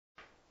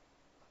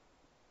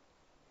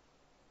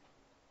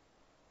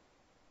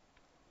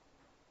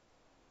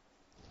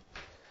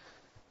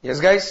Yes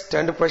guys,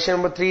 turn to question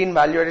number 3 in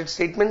value added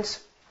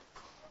statements.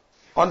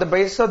 On the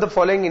basis of the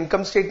following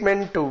income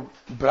statement to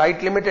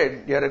Bright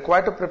Limited, you are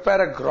required to prepare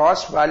a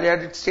gross value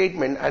added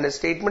statement and a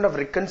statement of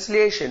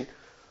reconciliation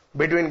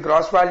between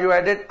gross value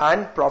added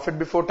and profit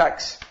before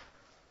tax.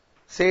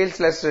 Sales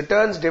less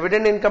returns,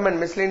 dividend income and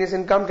miscellaneous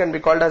income can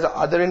be called as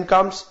other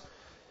incomes.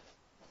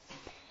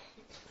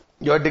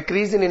 Your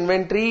decrease in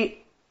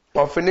inventory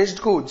of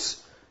finished goods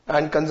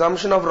and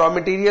consumption of raw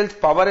materials,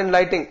 power and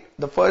lighting.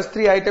 The first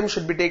 3 items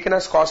should be taken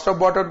as cost of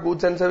bought out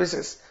goods and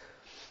services.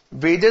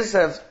 Wages,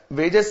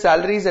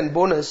 salaries and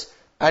bonus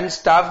and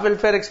staff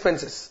welfare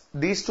expenses.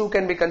 These 2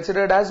 can be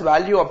considered as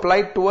value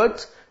applied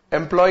towards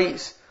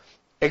employees.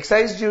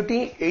 Excise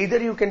duty, either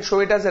you can show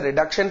it as a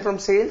reduction from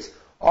sales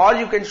or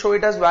you can show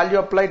it as value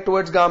applied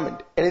towards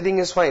garment. Anything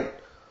is fine.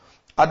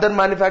 Other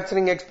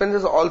manufacturing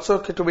expenses also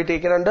to be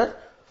taken under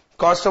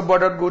cost of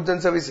bought out goods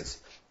and services.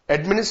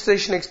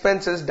 Administration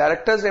expenses,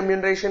 directors'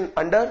 remuneration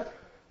under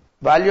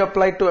value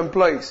applied to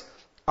employees.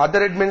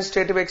 Other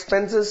administrative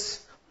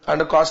expenses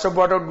under cost of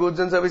bought out goods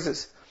and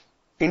services.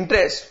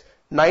 Interest,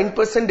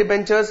 9%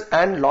 debentures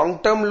and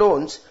long-term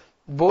loans,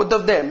 both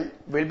of them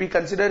will be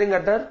considering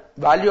under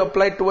value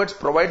applied towards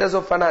providers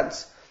of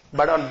finance.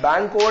 But on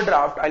bank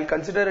overdraft, I'll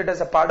consider it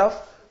as a part of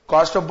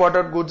cost of bought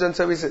out goods and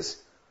services.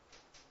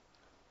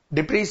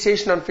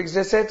 Depreciation on fixed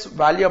assets,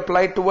 value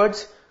applied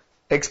towards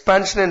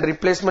expansion and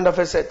replacement of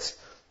assets.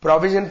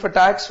 Provision for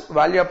tax,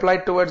 value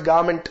applied towards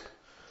garment.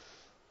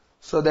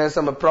 So there's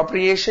some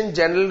appropriation,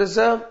 general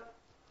reserve.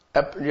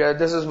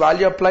 This is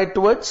value applied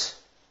towards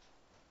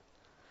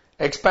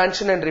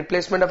expansion and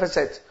replacement of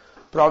assets.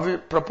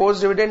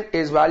 Proposed dividend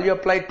is value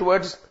applied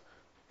towards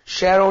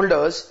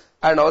shareholders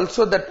and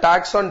also the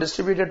tax on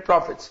distributed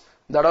profits.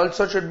 That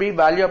also should be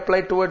value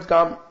applied towards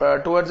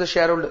the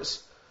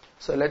shareholders.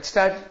 So let's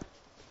start.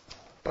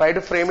 Try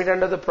to frame it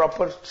under the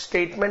proper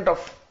statement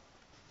of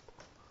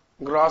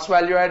gross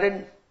value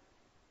added.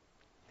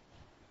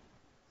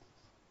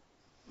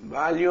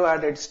 Value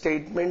added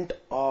statement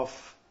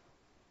of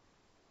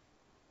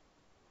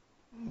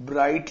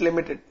Bright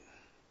Limited.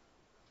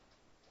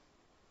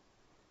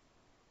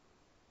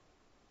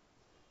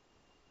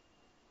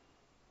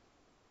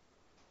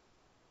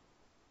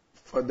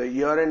 For the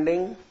year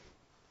ending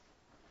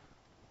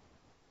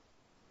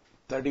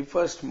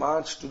 31st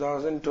March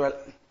 2012.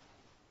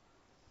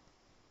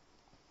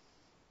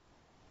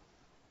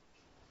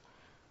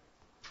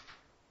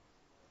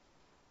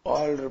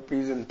 All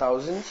rupees in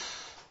thousands.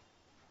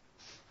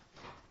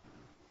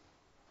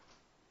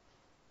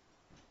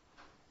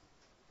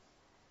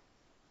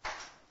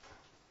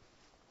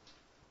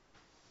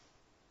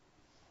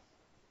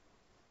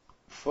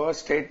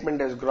 First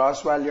statement is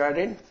gross value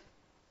added,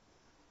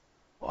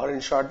 or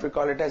in short we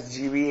call it as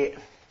GVA.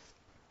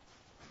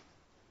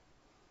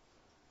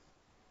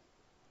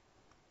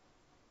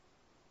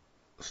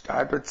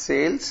 Start with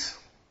sales.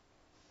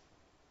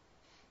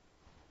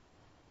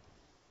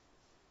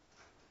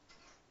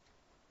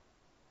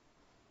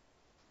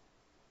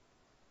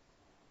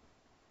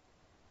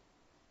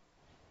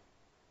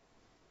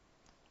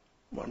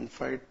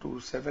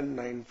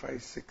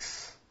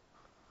 $1,527,956.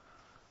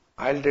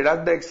 I'll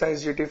deduct the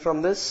excise duty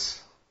from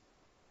this.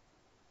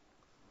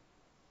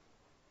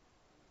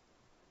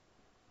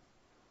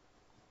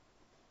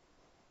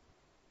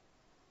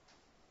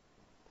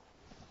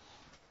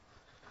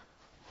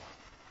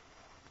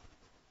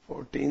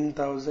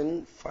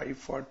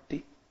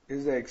 $14,540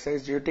 is the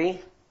excise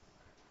duty.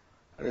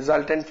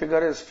 Resultant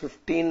figure is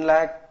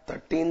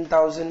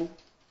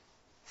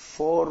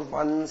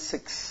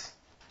 15,13,416.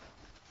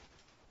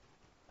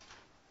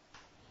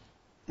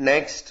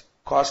 Next,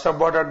 cost of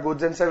bought out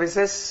goods and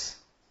services.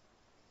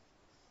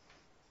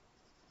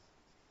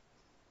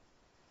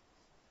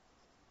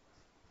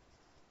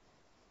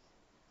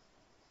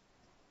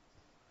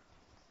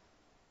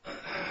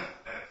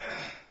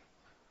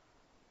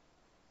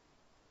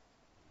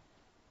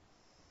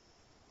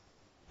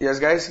 Yes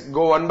guys,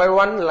 go one by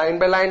one, line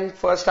by line.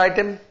 First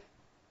item.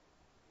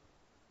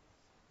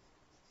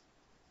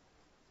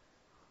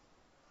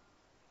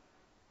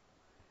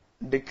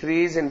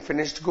 Decrease in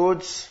finished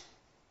goods.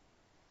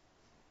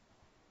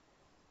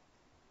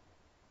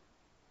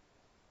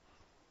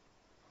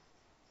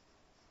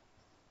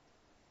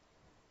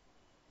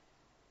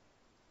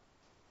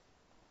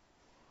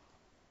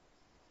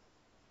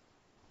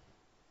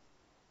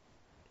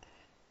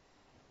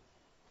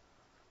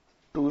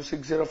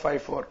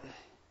 $26054.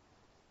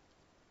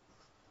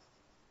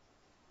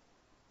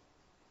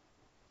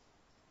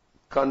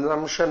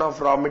 Consumption of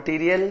raw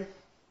material.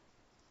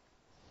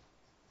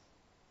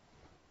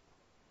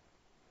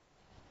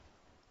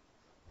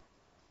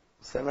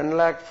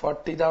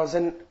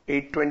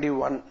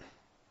 $7,40,821.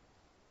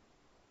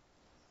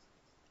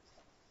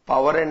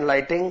 Power and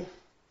lighting.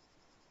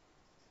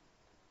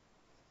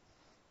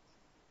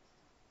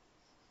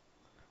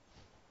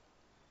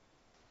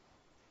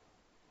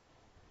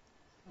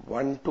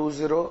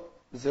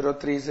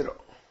 $120,030.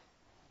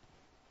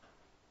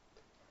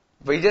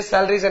 Wages,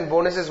 salaries and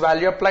bonuses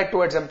value applied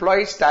towards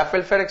employees. Staff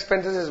welfare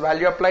expenses is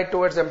value applied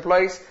towards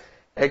employees.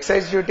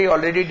 Excise duty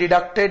already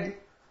deducted.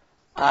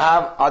 I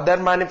have other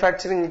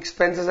manufacturing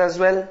expenses as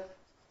well.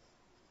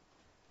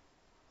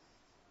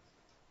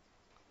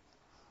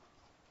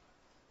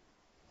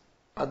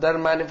 Other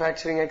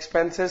manufacturing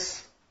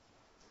expenses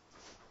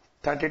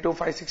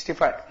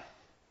 32,565.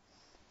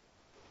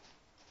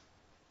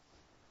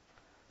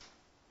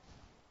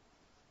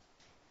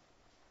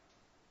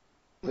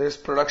 This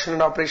production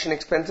and operation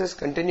expenses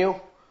continue.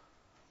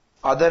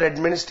 Other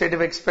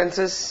administrative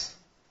expenses.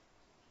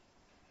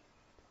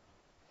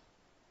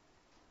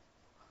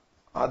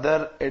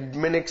 Other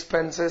admin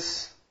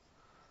expenses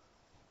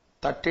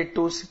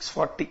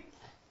 32,640.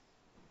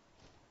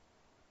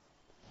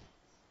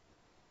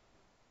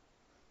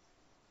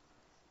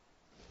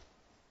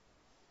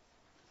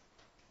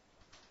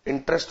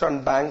 Interest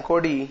on bank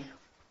OD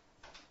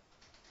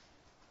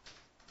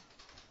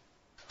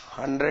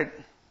 100.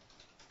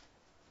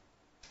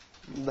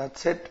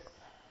 That's it.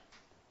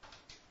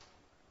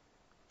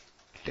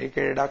 Take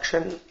a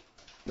deduction.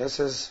 This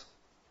is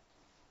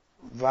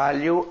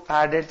value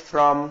added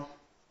from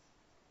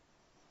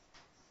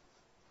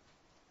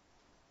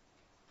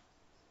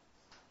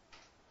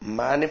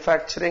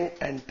manufacturing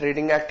and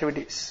trading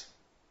activities.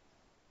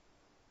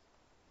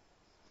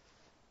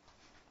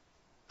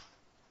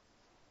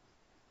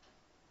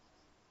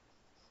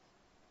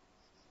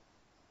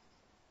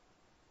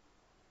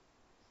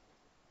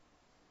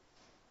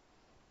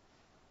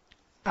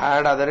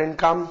 Add other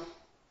income.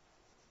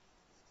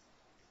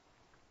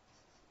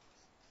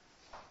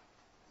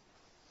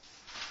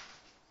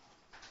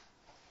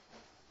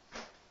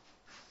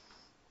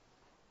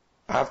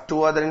 I have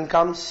two other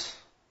incomes.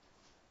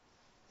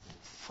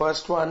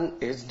 First one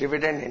is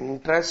dividend and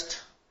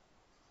interest.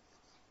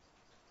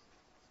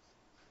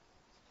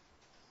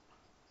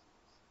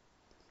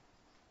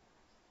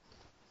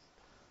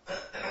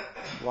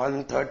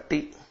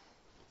 $130.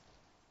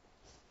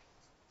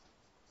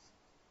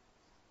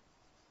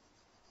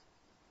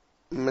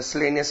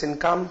 Miscellaneous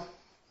income.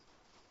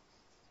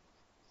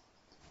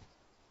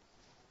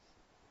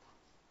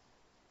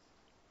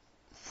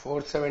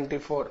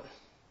 $474.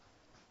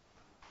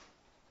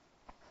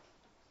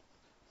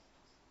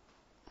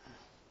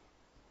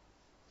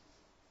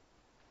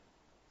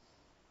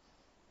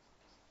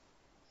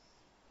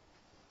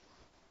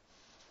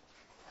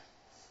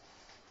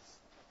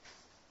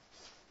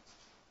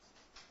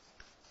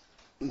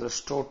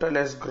 This total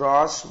is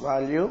gross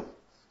value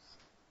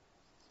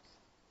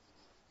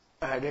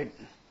added.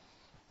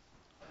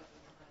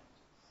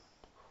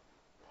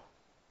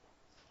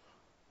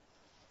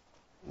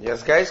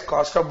 Yes guys,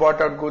 cost of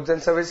bought out goods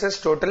and services,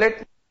 total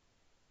it.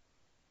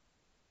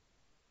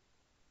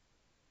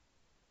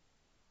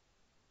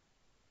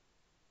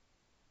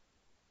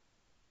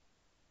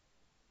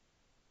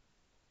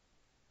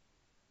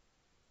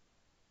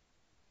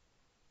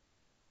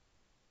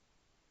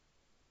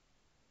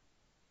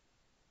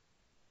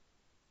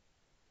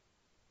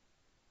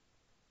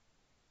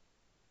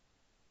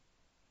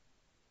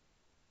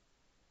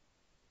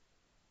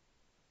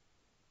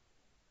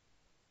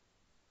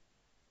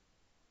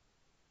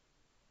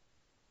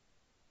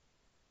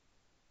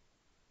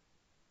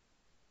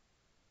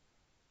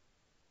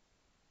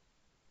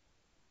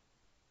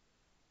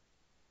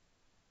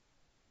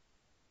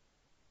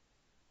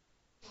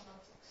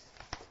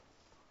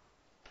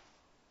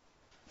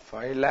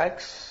 Five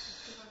lakhs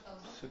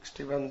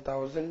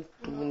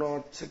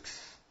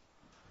 61,206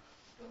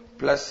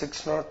 plus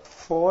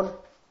 604,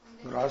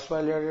 gross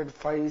value added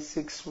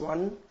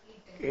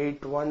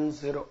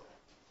 561,810.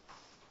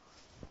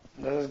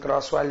 This is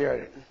gross value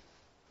added.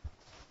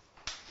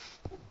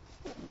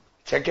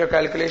 Check your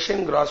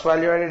calculation. Gross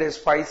value added is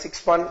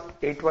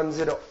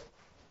 561,810.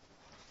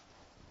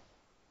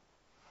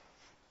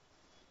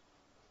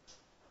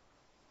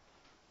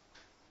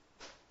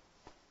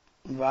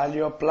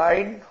 Value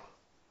applied.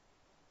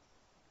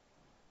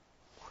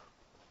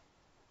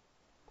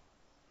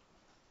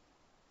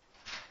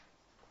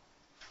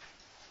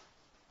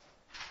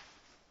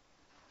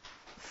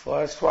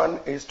 First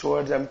one is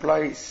towards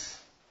employees.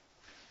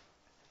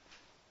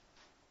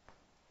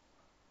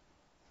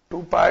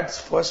 Two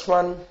parts. First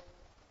one,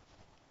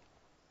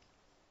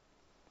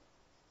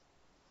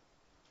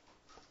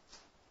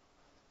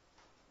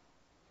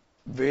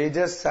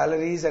 wages,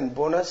 salaries and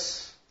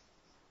bonus.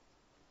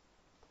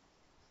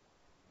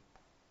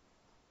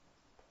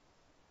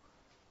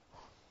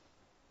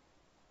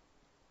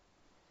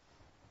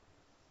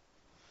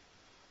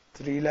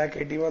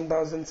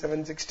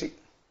 $3,81,760.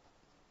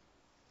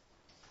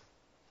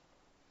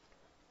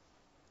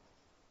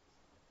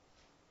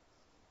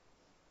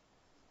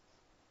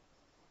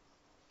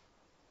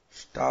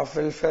 Staff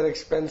welfare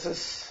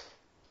expenses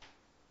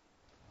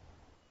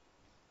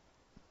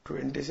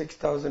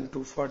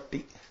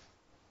 26,240.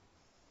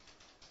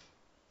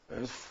 That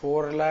is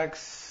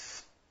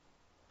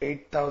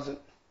 4,08,000.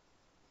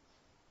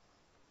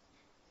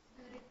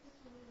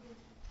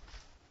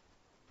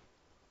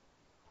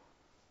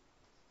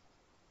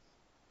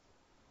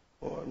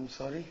 Oh, I'm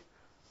sorry.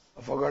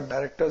 I forgot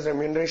director's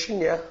remuneration,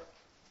 yeah.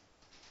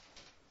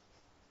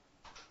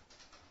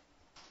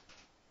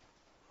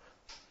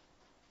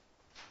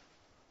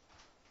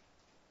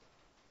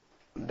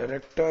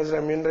 Director's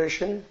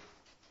remuneration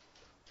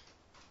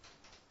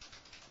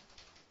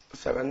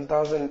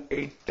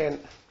 7,810.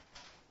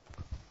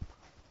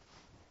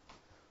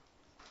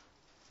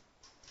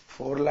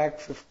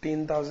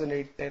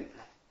 4,15,810.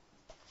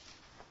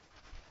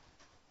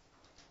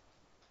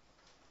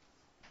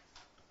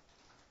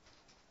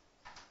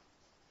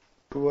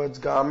 Towards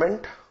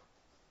garment,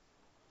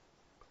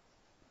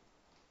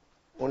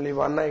 only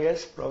one, I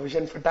guess,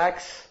 provision for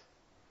tax.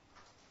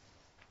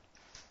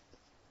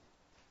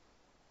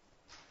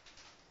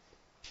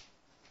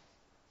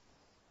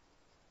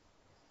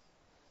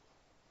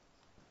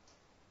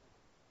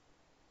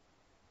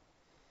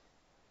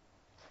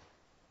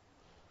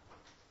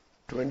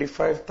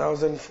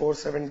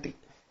 $25,470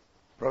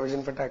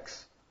 provision for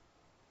tax.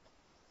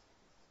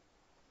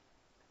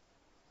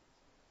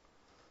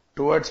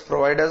 Towards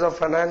providers of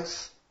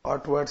finance or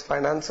towards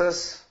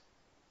financers,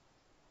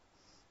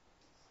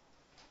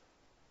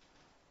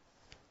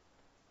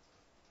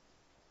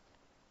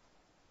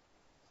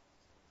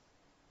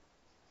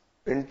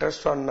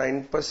 interest on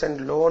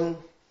 9% loan,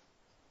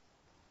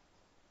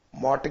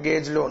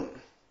 mortgage loan,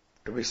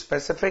 to be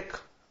specific,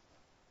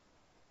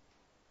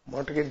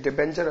 mortgage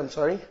debenture,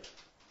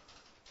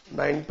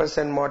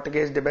 9%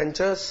 mortgage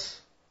debentures,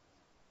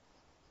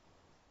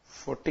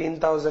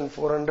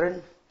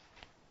 14,400.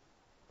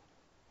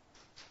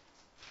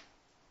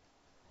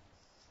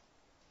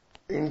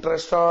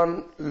 Interest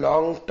on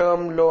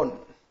long-term loan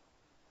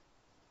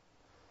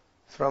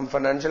from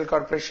financial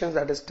corporations,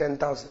 that is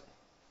 10,000.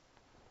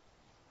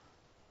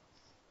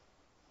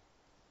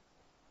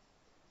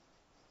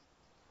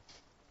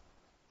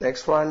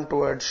 Next one,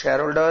 towards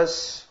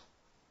shareholders,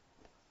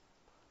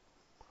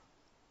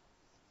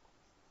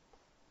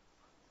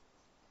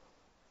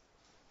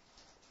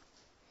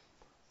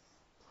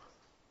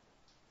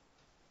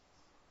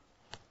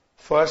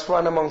 first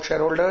one among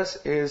shareholders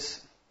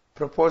is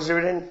proposed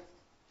dividend.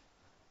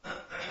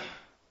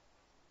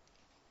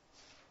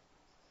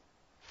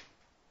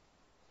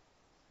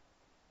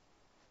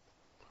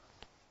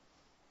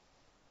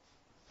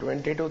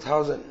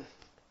 $22,000.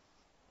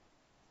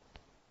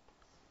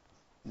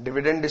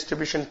 Dividend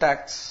distribution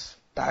tax,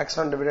 tax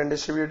on dividend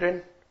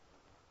distributed,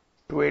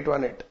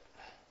 2818.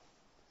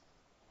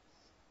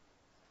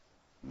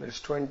 This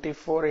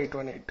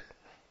 24,818.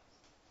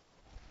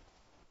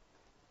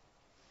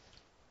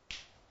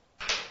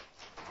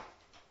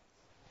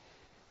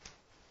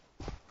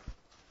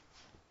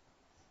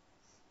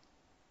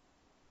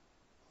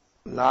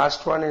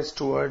 Last one is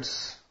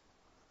towards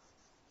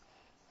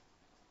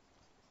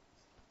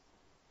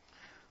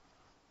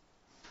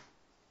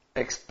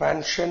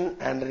expansion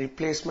and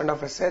replacement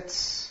of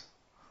assets.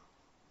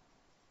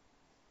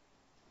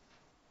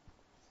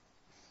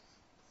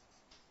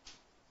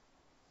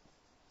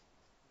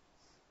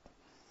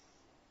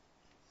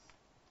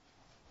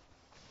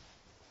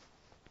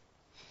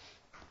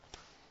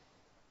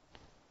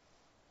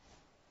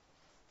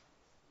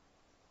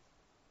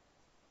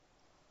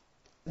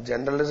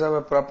 General reserve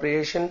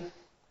appropriation,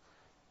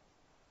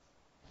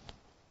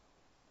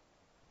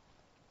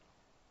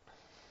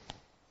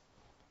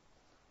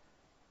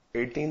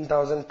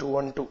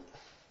 $18,212.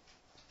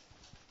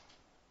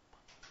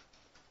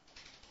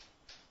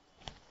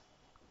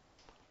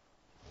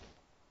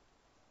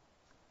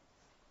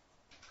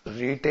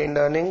 Retained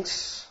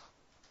earnings,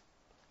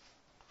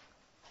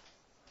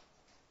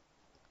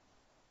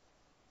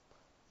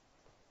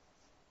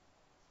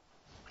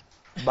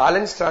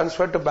 balance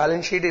transferred to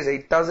balance sheet is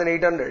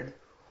 8,800.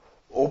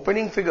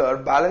 Opening figure,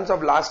 balance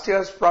of last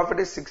year's profit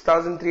is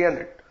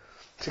 6,300.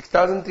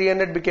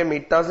 6,300 became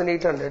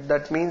 8,800.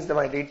 That means that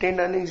my retained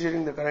earnings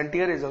during the current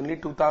year is only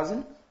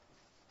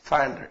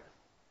 2,500.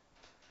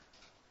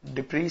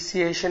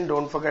 Depreciation,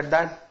 don't forget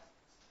that.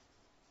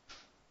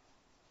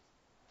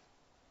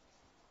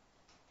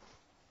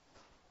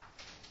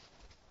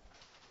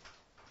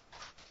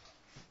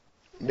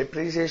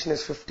 Depreciation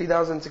is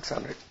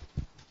 50,600.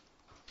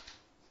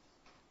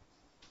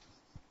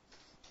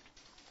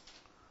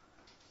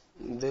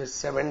 This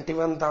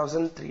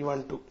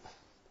 71,312.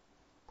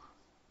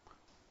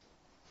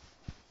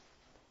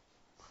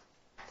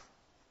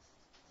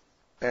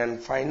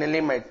 And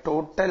finally, my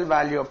total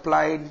value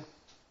applied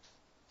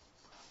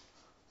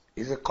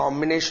is a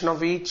combination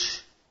of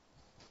each,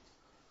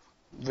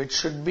 which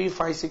should be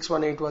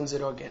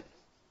 561810 again.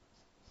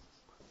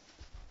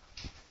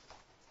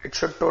 It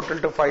should total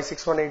to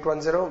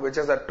 561810, which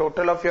is the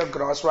total of your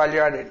gross value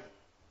added.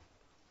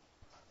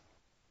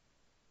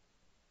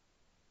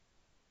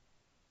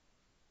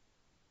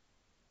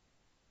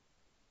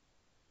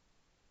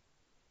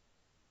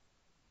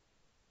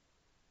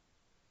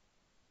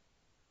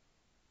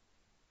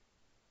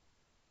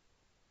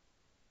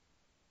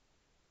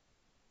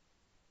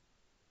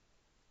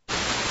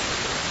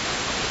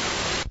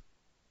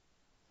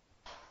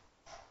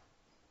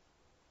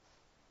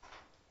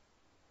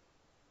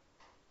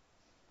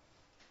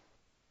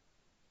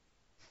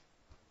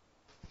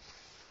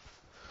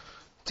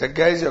 Check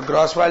guys, your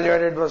gross value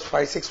added was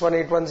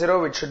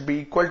 561810, which should be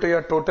equal to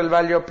your total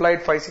value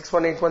applied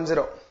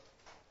 561810.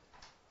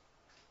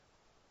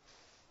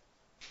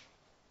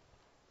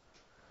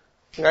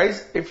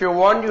 Guys, if you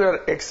want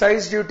your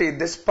excise duty,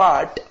 this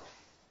part,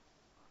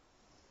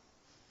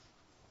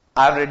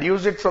 I've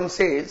reduced it from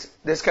sales.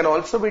 This can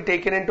also be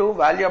taken into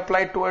value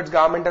applied towards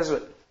garment as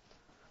well.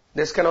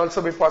 This can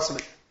also be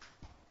possible.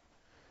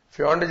 If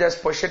you want to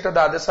just push it to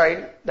the other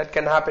side, that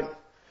can happen.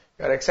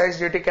 Your excise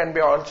duty can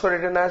be also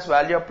written as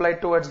value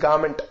applied towards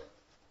garment.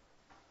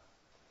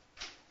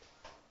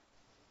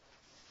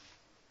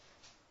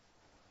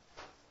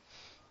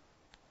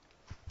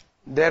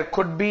 There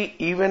could be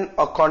even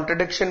a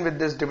contradiction with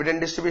this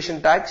dividend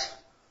distribution tax,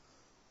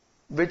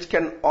 which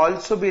can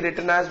also be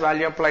written as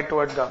value applied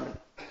towards garment.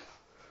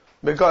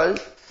 Because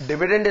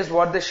dividend is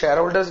what the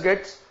shareholders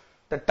gets,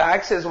 the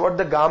tax is what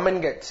the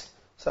garment gets.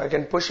 So I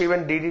can push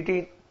even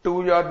DDT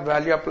to your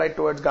value applied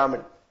towards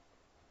garment.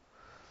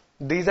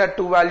 These are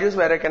two values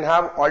where I can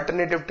have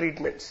alternative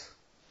treatments.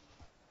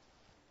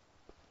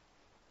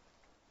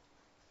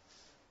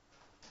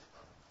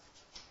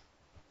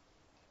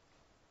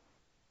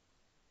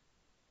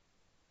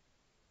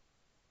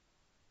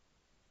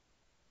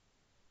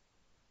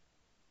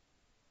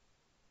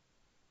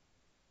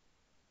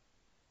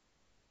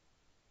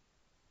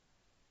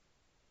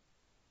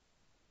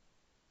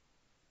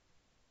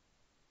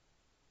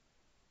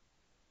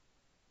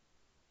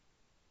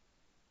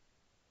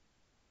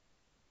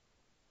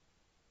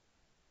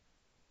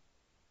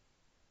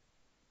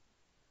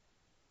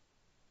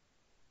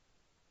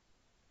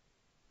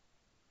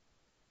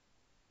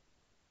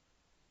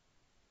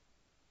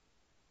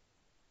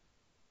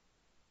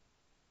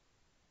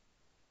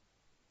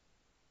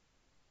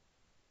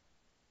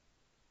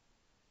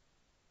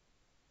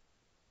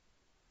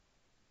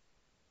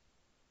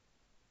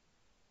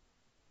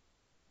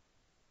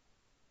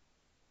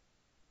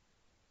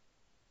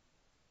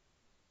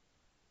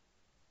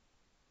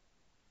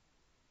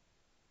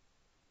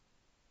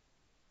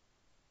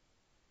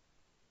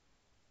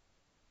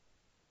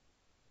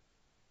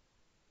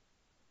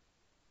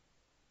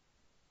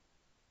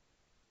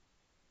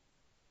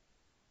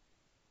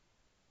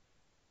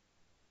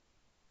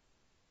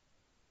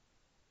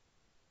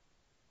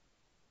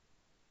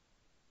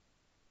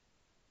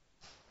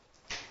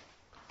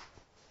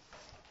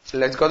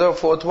 Let's go to the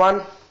fourth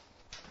one.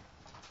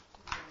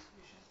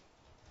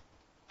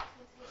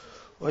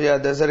 Oh yeah,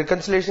 there's a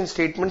reconciliation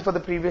statement for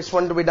the previous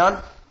one to be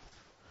done.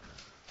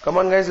 Come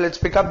on guys, let's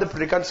pick up the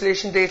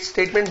reconciliation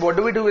statement. What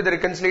do we do with the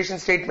reconciliation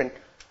statement?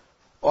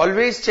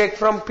 Always check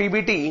from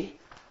PBT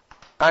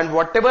and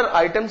whatever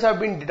items have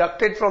been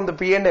deducted from the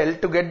P&L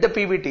to get the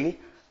PBT,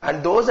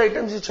 and those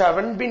items which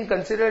haven't been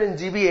considered in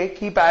GBA,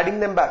 keep adding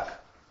them back.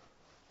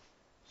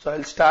 So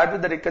I'll start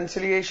with the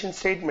reconciliation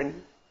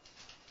statement.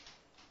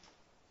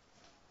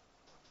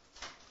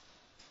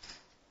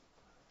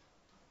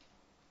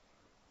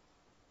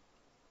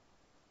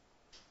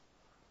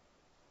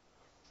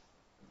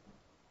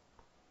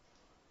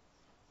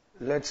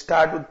 Let's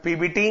start with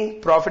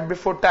PBT, profit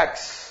before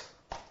tax.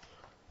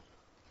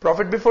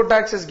 Profit before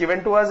tax is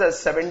given to us as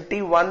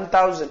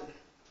 71,000.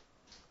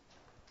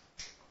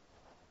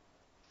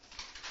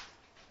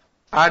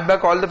 Add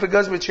back all the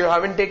figures which you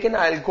haven't taken.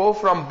 I'll go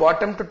from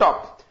bottom to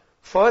top.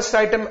 First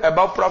item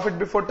above profit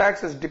before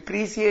tax is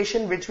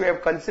depreciation, which we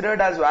have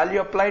considered as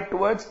value applied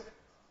towards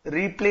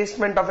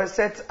replacement of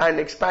assets and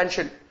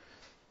expansion.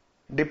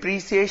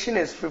 Depreciation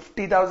is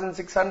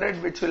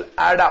 50,600, which will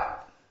add up.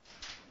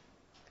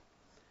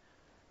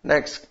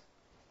 Next,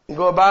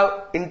 go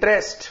above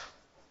interest.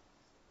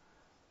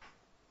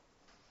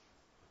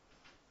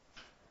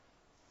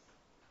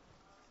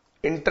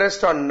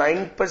 Interest on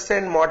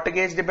 9%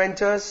 mortgage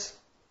debentures.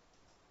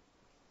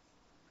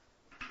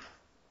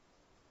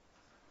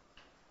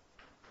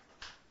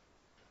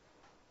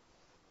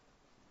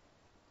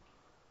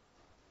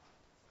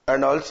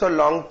 And also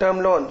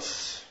long-term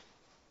loans.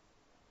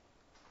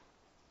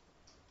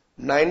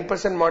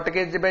 9%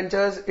 mortgage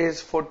debentures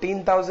is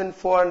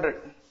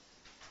 14,400.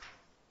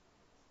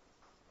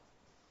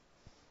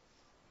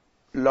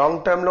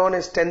 Long-term loan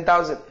is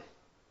 10,000.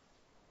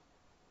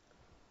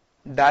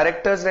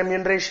 Directors'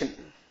 remuneration.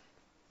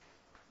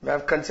 We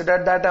have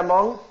considered that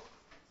among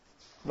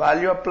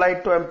value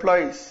applied to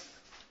employees.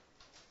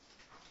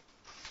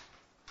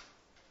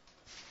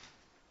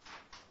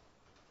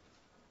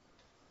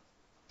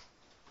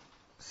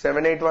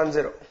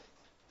 $7,810.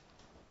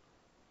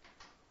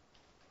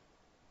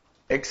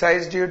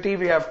 Excise duty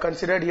we have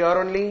considered here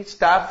only.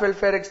 Staff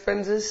welfare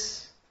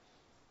expenses.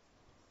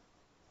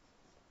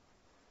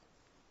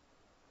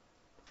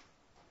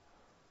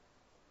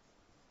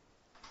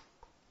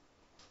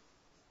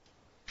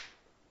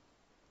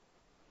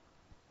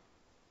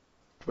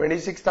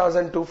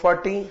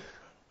 $26,240.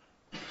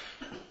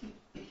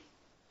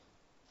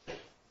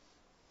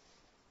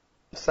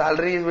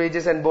 Salaries,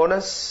 wages and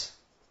bonus.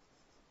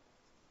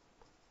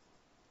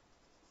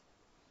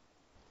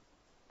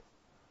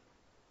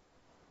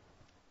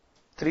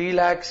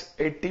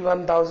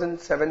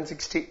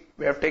 $3,81,760.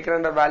 We have taken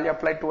under value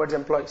applied towards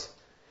employees.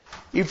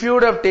 If you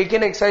would have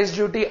taken excise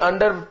duty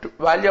under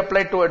value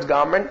applied towards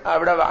garment, I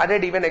would have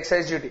added even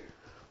excise duty.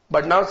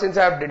 But now since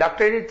I have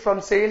deducted it from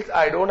sales,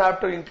 I don't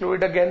have to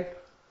include it again.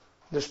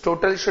 This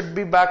total should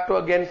be back to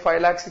again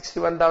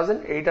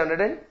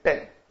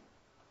 5,61,810.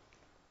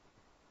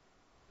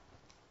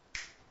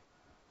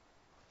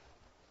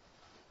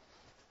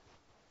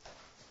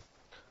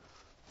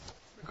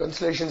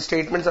 Reconciliation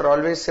statements are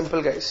always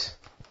simple, guys.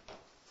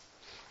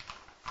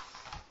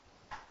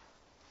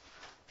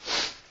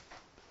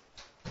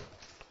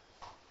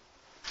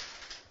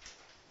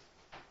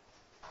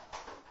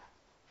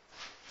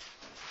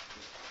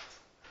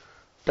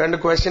 Turn to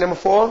question number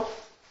 4.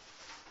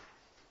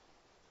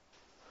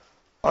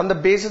 On the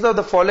basis of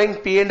the following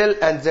P&L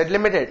and Z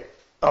Limited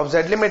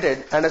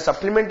and a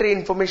supplementary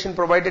information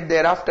provided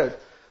thereafter,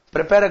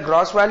 prepare a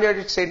gross value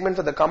added statement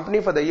for the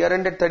company for the year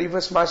ended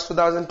 31st March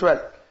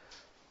 2012.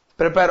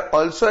 Prepare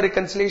also a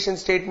reconciliation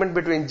statement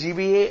between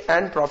GVA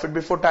and profit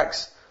before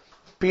tax.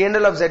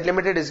 P&L of Z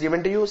Limited is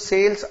given to you.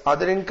 Sales,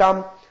 other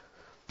income,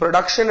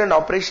 production and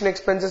operation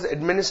expenses,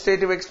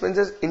 administrative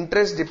expenses,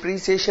 interest,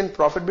 depreciation,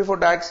 profit before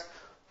tax,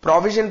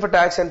 provision for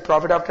tax and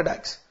profit after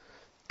tax.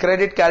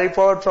 Credit carried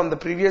forward from the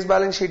previous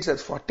balance sheets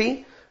as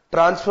 40.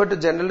 Transfer to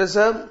general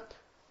reserve.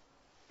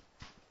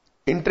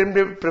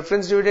 Interim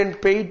preference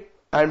dividend paid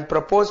and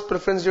proposed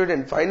preference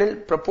dividend final.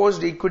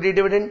 Proposed equity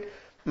dividend.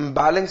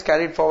 Balance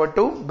carried forward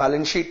to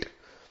balance sheet.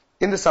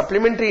 In the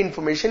supplementary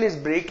information is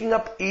breaking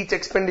up each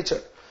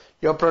expenditure.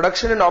 Your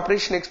production and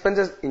operation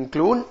expenses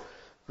include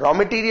raw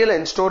material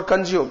and store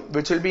consumed,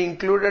 which will be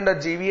included under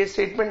GVA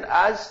statement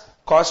as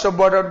cost of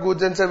bought out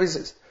goods and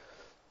services.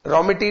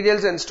 Raw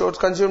materials and stores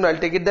consumed, I'll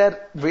take it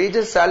there.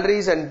 Wages,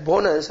 salaries and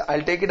bonus,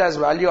 I'll take it as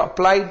value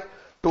applied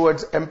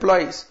towards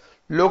employees.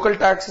 Local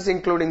taxes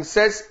including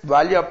cess,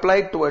 value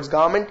applied towards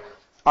government.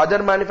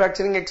 Other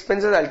manufacturing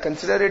expenses, I'll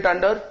consider it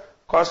under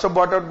cost of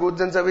bought out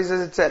goods and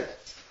services itself.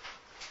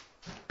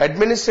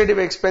 Administrative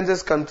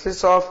expenses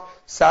consists of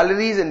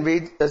salaries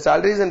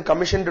and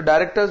commission to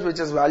directors, which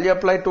is value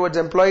applied towards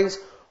employees.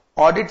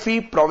 Audit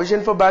fee,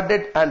 provision for bad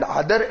debt and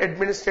other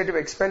administrative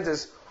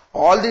expenses.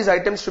 All these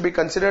items to be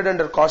considered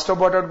under cost of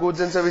bought out goods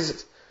and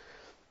services.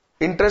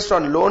 Interest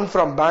on loan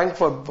from bank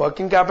for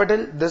working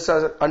capital, this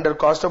is under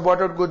cost of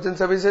bought out goods and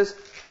services.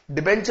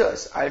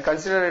 Debentures, I'll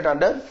consider it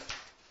under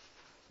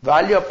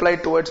value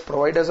applied towards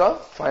providers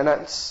of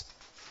finance.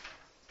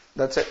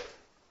 That's it.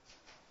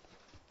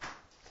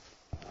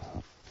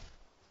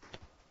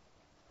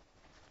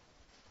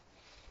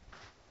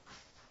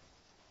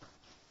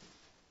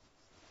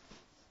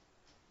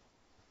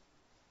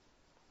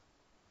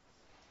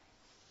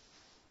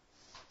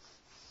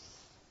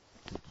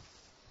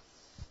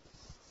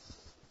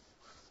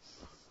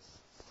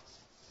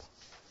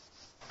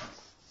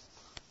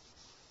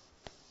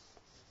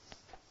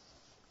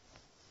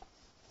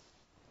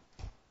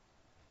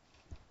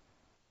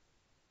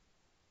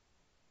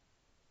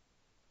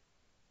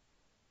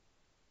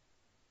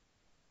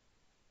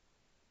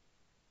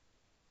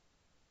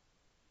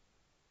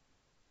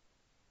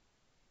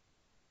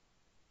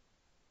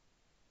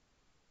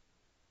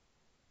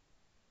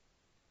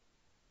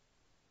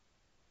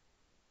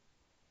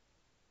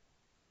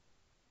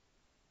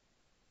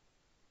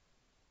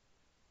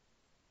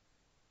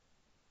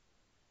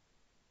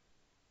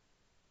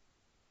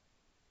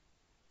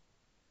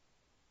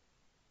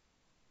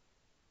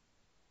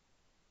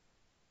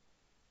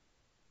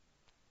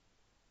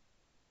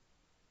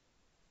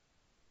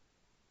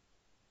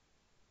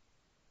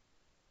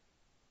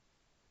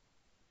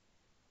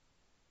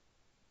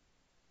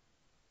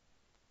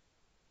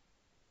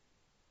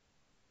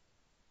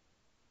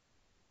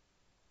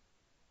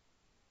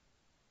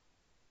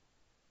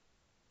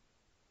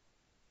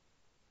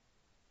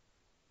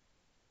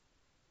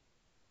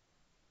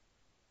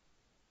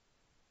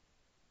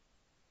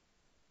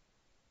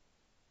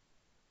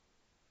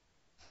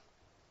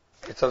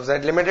 It's of Z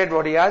Limited,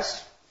 what he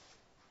asked.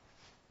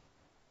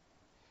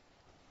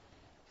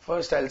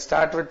 First I'll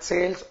start with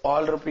sales,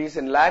 all rupees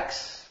in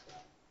lakhs.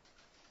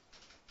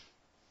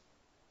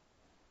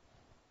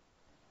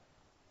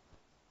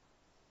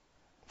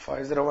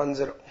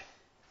 $5010.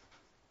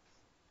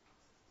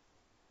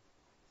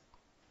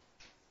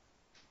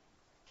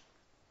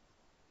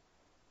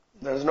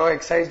 There is no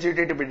excise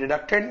duty to be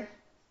deducted.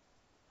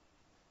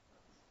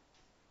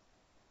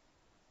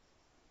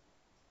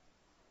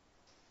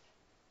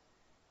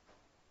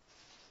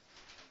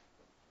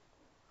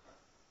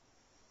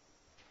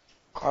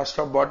 Cost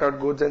of bought out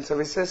goods and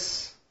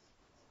services.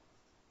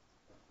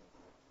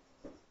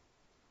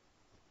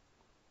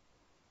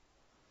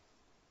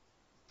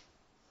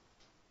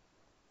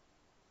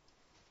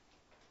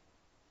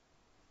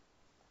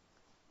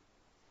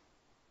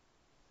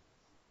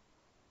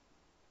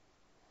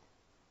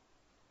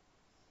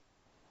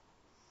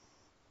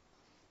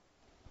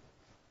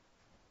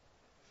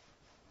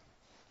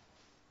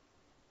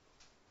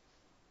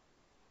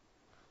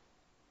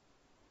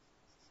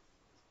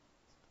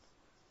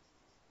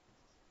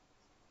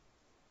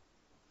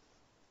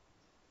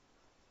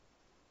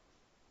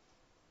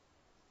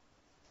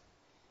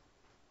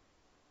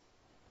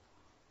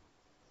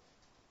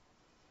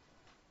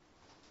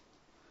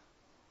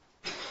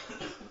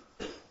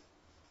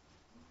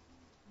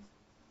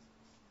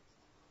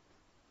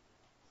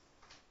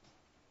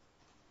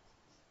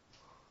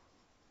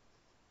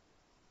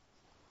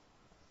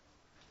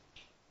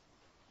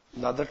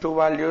 The other two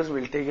values,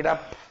 we'll take it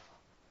up.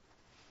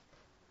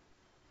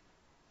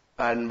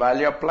 And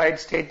value applied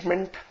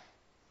statement.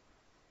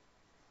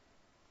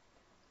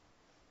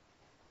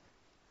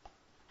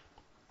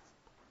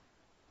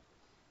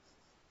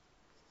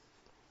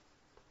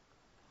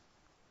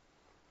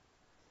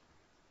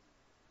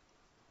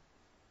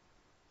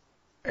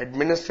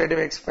 Administrative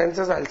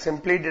expenses, I'll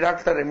simply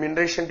deduct the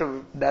remuneration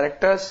to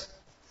directors.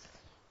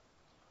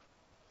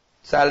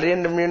 Salary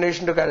and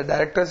remuneration to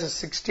directors is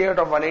 60 out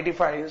of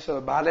 185, so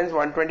the balance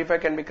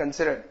 125 can be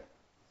considered.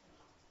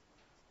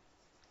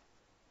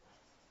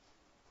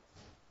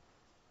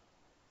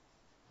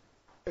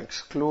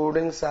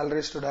 Excluding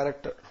salaries to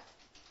director.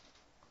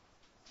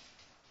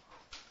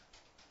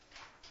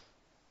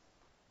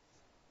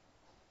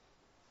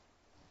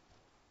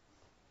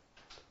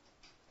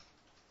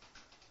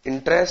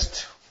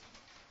 Interest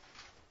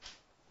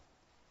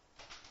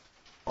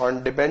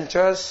on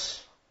debentures.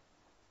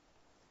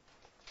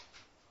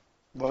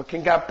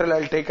 Working capital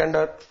I'll take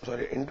under,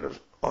 interest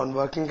on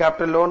working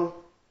capital loan.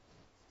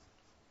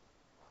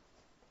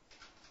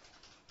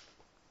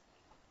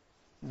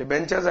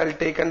 Debentures I'll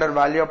take under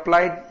value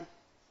applied.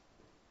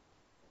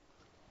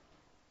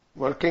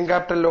 Working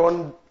capital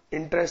loan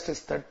interest is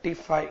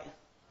 35.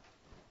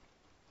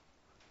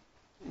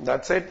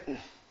 That's it.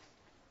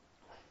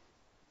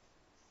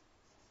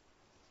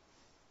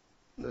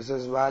 This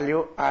is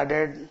value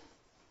added.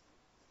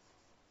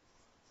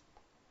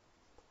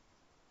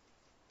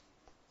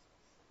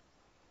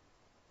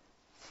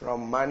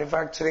 From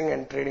manufacturing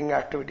and trading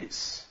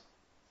activities.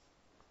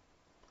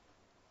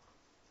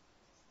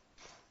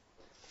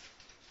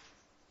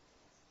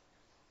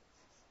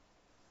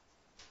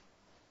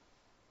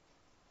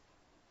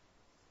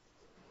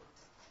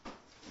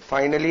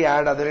 Finally,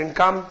 add other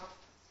income.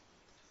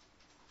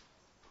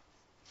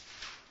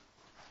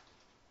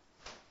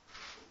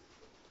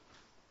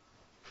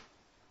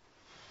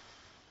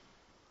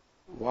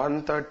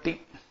 $130.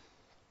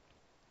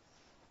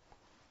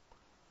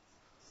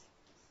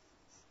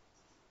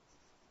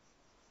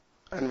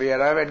 And we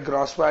arrive at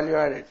gross value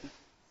added.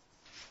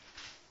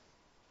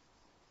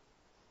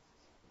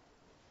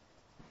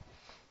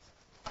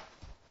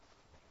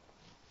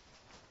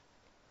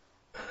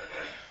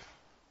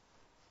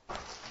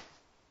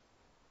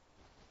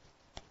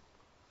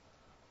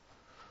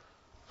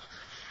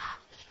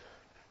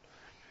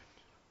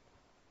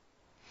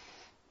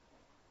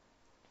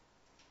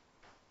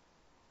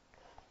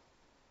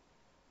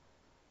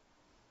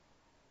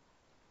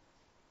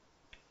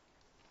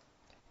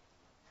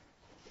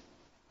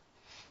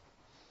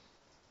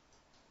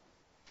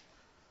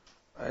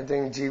 I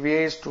think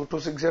GVA is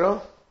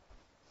 2260.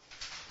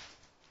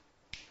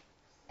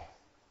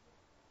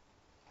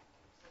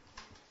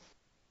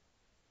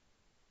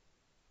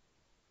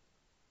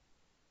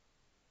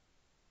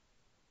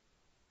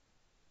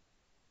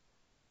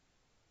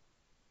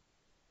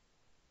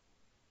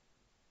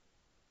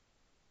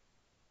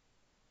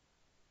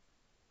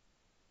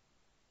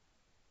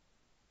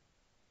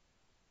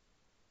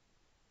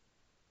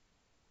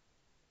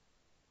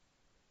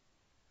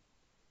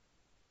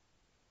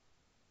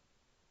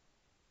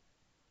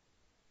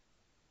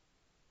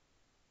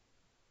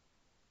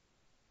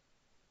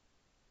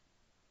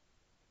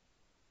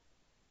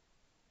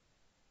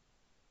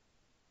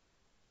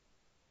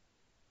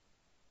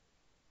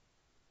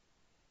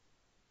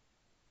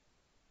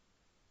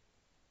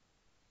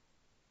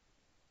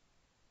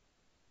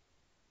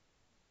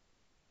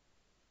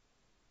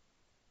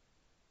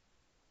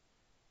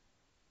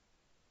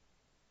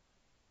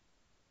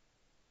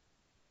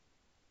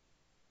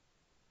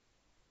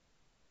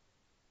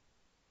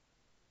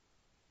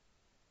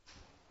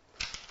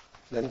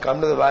 Then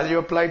come to the value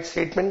applied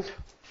statement.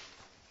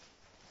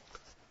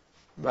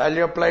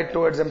 Value applied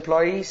towards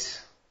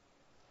employees.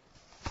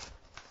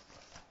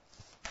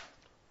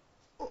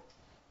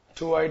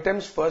 Two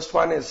items. First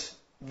one is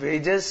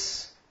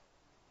wages,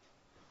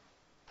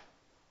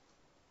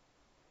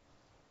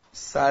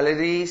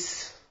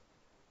 salaries,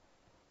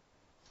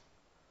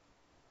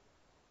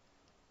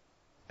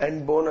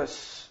 and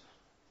bonus.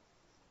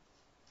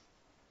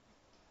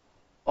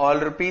 All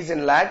rupees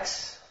in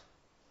lakhs.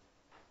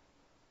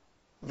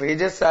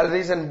 Wages,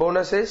 salaries and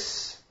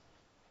bonuses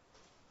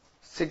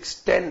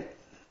 610.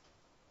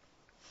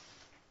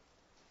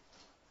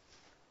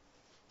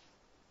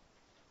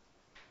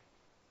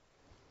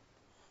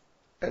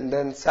 And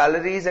then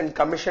salaries and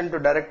commission to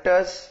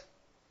directors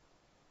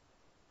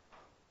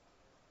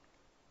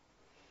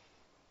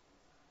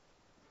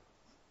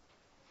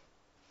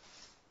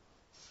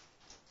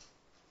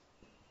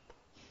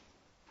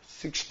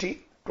 $60,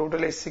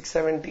 total is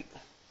 $670.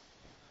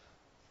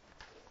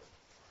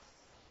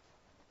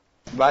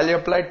 Value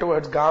applied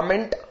towards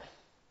garment,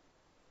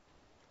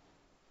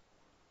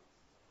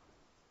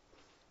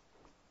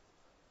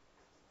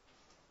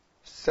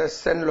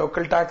 cess and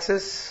local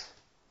taxes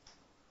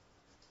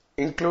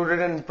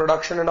included in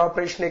production and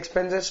operation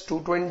expenses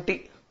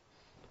 220.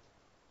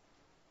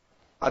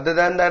 Other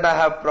than that, I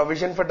have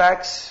provision for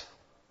tax,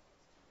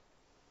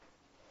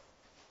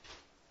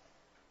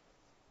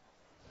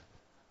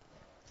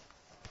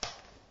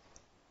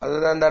 Other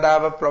than that, I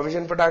have a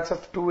provision for tax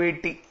of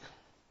 280.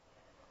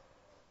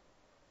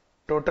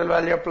 Total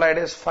value applied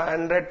is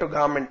 500 to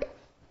government.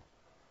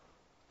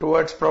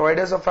 Towards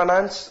providers of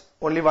finance,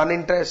 only one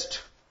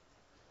interest.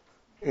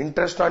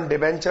 Interest on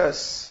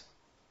debentures,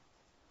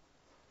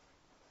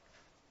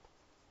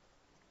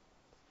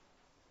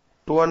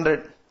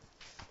 200.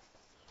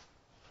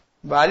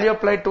 Value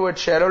applied towards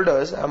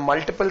shareholders are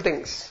multiple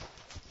things.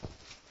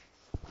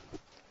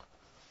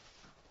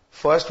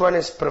 First one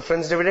is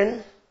preference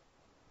dividend.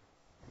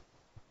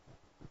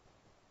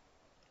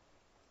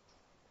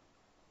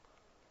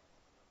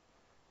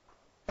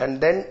 And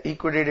then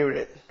equity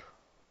dividend.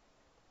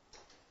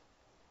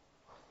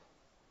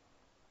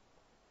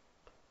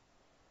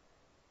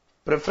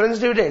 Preference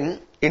dividend,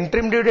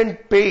 interim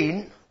dividend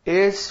paid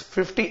is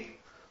 50.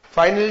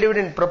 Final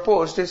dividend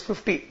proposed is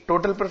 50.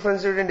 Total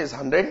preference dividend is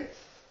 100.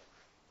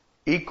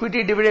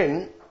 Equity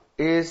dividend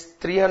is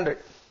 300.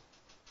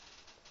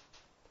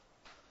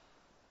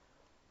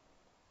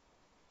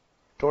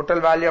 Total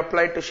value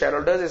applied to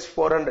shareholders is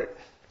 400.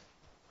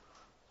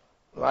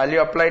 Value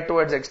applied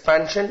towards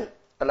expansion,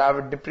 I'll have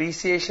a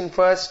depreciation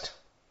first.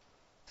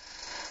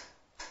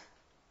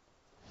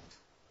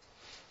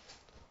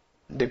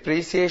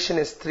 Depreciation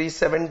is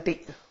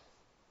 370.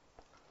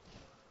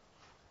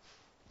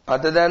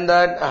 Other than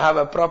that, I have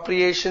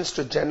appropriations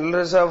to general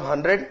reserve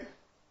 100.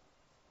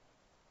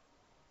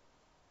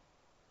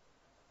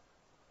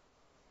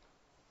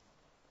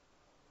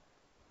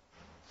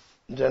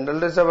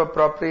 General reserve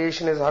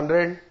appropriation is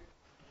 100.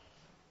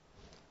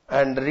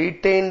 And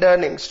retained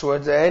earnings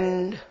towards the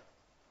end.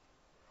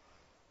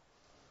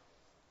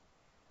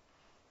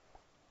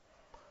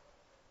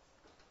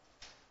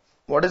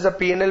 What is the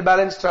P&L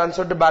balance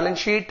transferred to balance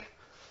sheet?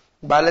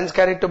 Balance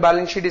carried to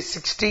balance sheet is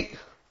 60.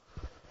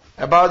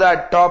 Above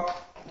that,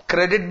 top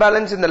credit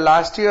balance in the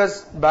last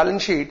year's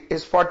balance sheet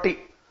is 40.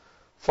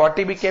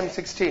 40 became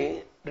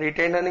 60.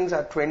 Retained earnings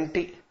are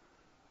 20.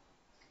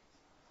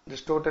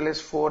 This total is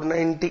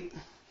 490.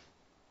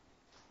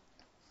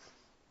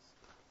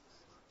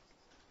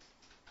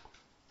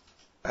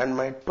 And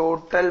my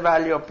total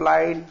value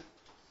applied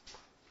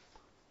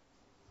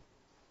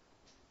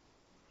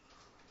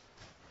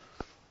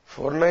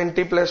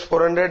 $490 plus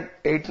 400,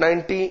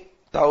 890,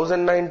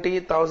 1090,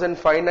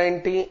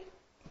 1590,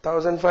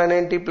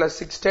 1590 plus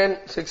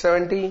 610,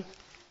 670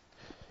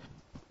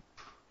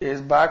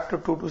 is back to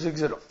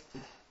 2260.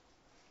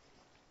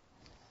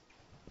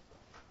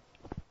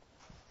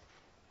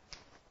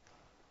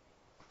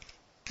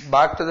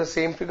 Back to the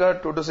same figure,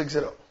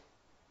 2260.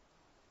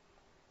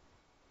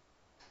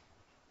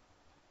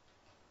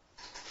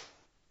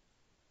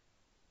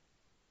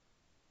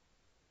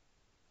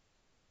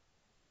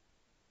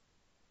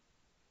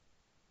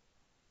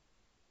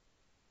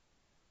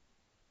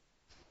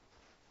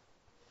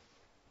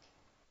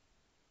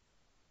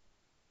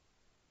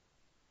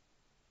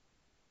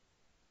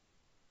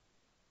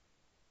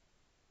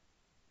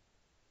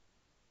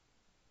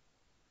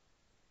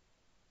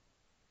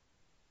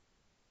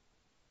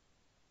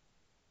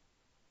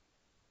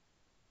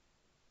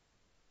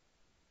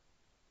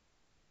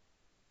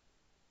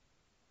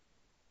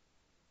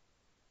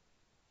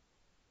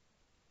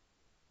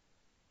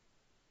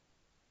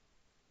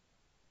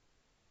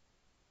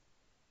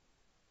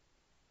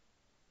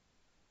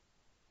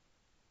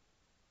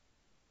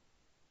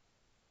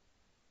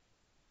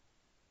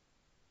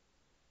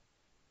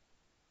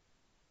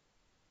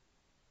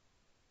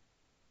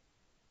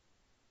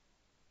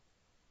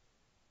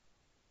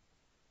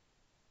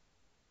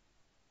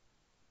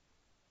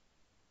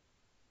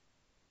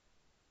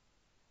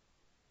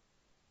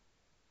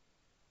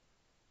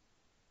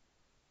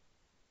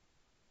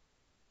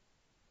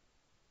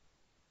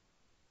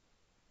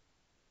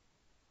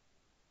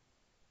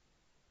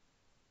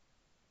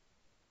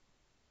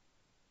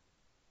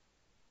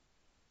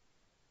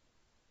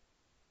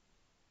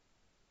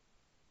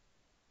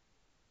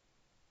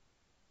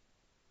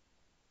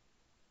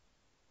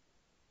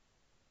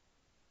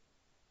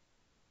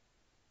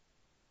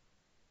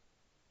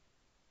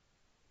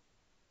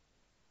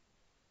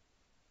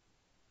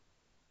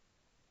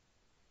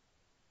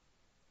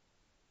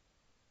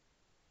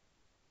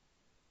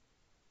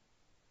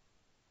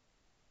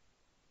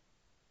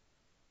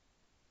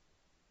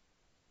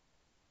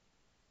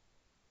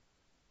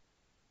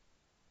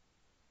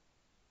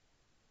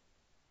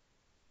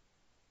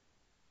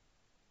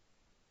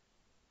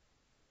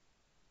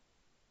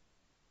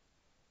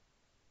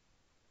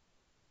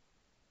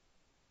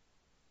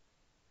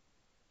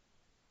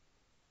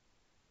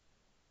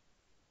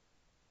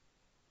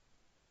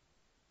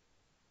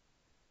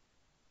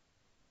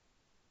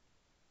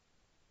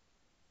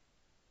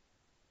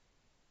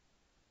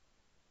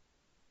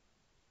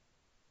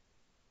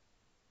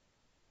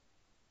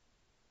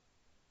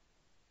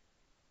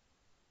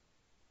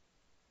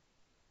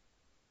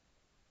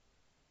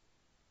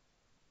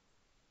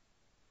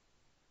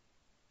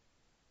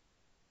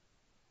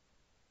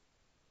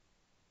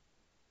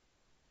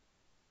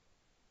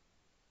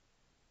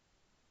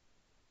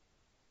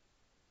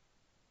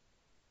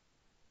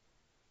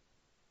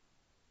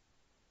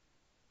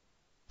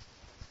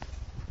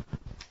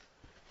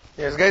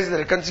 Yes guys, the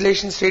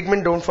reconciliation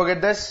statement, don't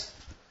forget this.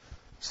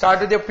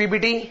 Start with your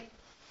PBT.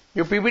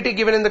 Your PBT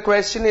given in the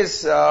question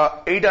is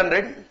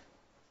 800.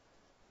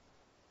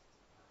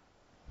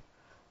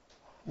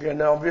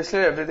 Again, obviously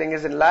everything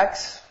is in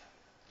lakhs.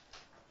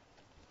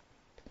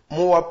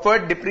 Move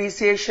upward,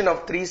 depreciation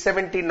of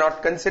 370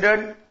 not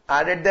considered,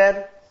 added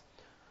there.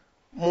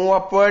 Move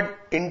upward,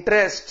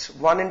 interest.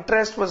 One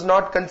interest was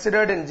not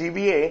considered in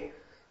GBA,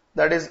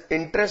 that is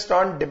interest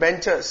on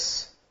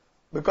debentures,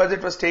 because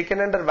it was taken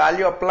under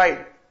value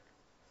applied,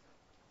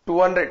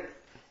 200.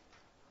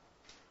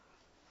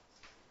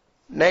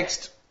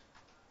 Next,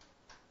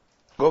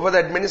 go for the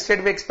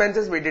administrative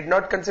expenses. We did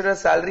not consider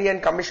salary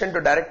and commission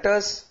to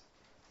directors.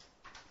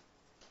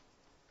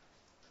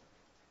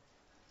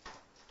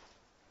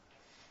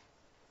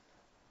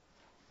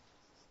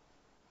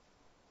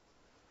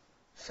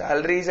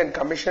 Salaries and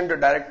commission to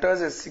directors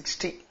is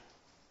 60.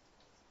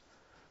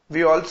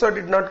 We also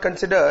did not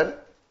consider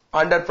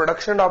under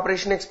production and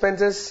operation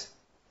expenses,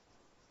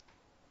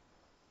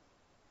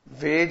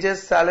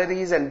 wages,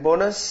 salaries and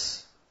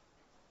bonus,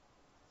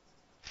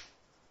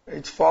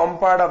 which form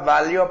part of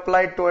value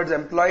applied towards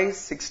employees,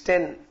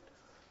 610.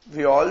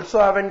 We also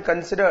haven't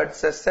considered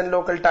cess and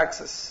local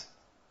taxes,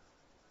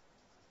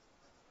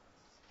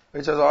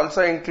 which was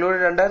also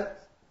included under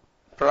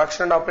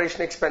production and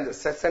operation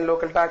expenses. Cess and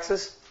local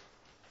taxes,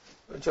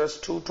 which was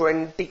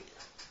 220.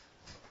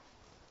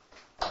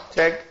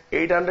 Check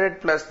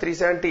 800 plus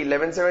 370,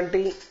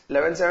 1170,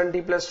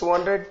 1170 plus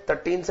 200,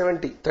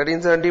 1370,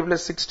 1370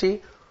 plus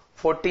 60,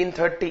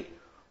 1430,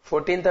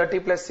 1430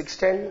 plus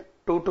 610,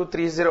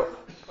 2230,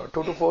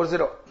 2240,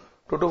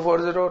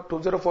 2240,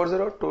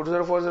 2040,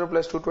 2040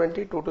 plus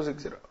 220,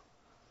 2260.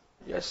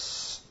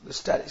 Yes,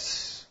 this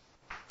tallies.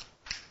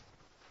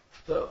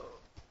 So,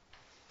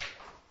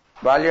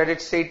 value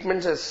added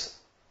statements is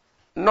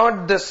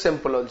not this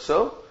simple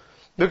also,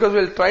 because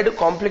we'll try to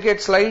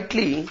complicate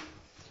slightly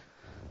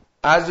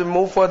as we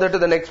move further to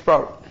the next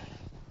problem.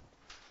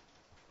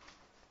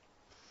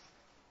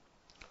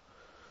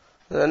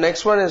 The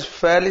next one is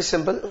fairly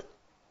simple.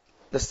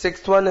 The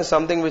sixth one is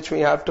something which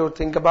we have to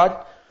think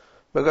about,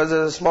 because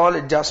there's a small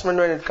adjustment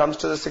when it comes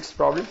to the sixth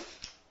problem.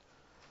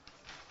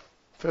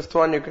 Fifth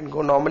one you can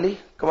go normally.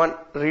 Come on,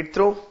 read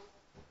through.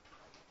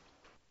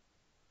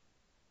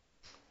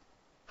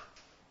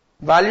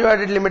 Value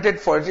Added Limited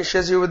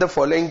furnishes you with the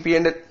following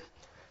P&L.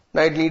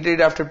 Now it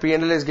needed after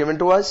P&L is given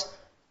to us.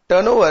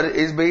 Turnover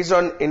is based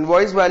on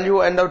invoice value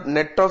and out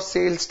net of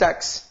sales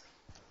tax.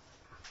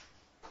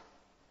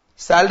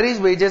 Salaries,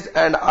 wages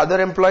and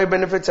other employee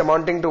benefits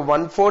amounting to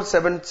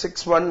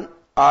 14761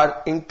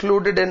 are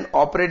included in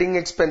operating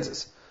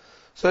expenses.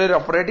 So your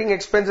operating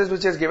expenses,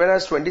 which is given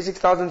as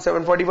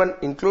 26,741,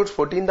 includes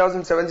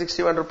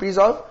 14,761 rupees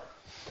of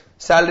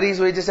salaries,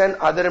 wages and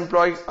other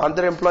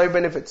employee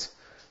benefits.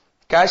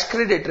 Cash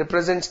credit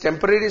represents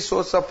temporary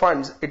source of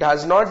funds. It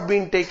has not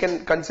been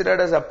considered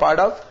as a part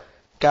of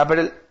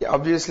capital,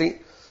 obviously.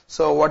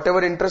 So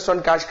whatever interest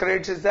on cash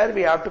credits is there,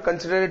 we have to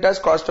consider it as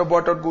cost of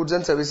bought out goods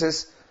and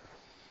services.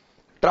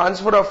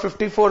 Transfer of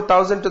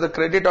 54,000 to the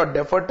credit or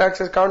deferred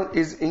tax account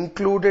is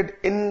included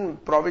in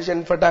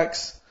provision for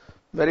tax.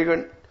 Very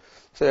good.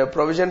 So your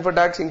provision for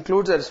tax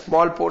includes a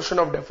small portion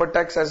of deferred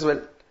tax as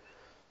well.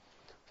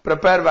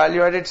 Prepare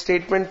value added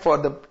statement for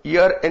the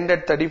year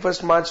ended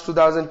 31st March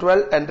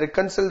 2012 and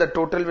reconcile the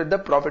total with the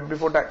profit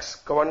before tax.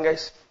 Come on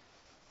guys.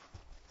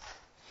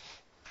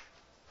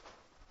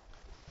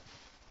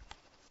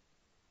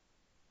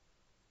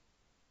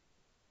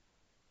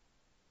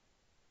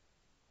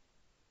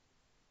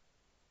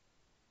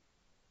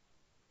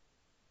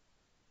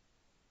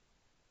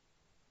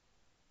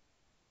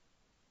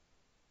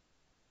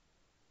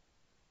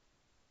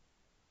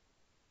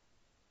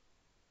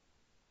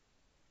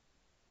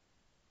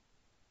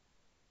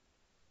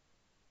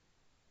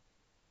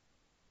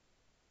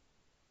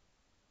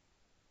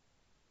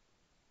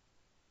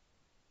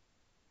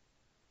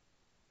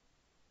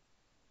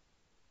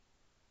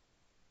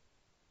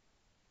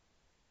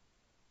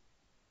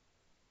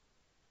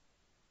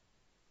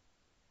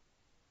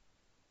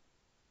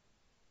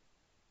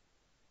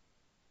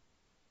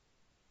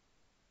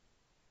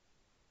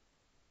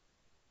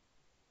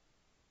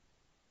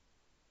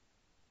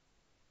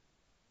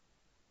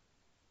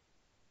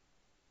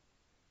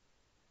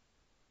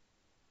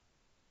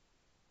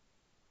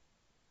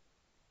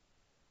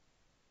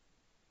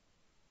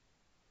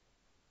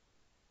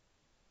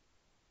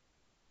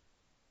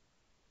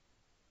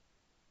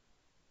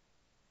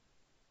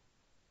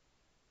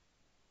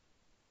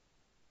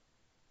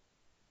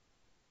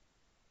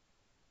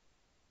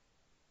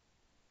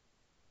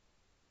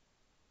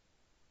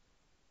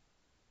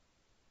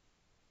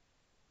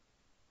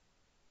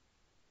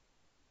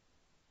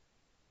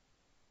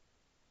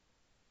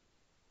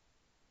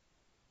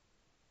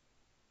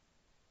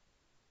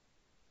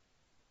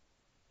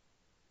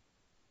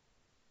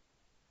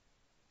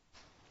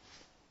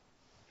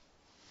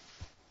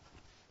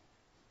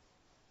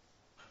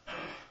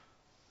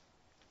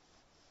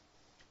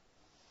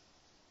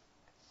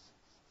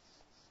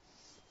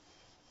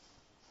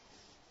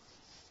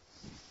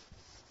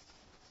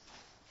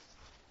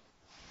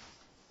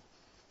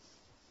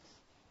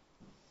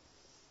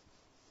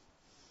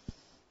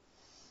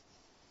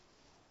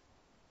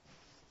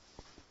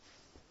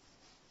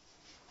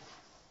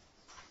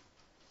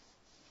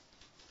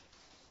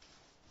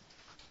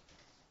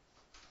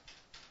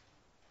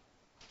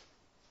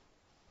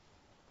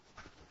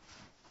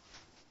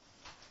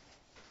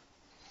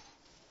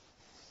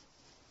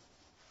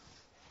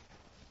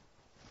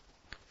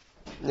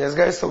 Yes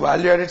guys, so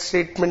value added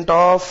statement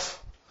of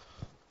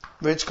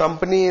which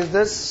company is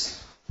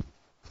this?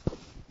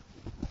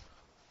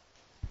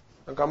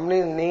 The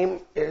company's name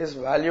is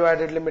Value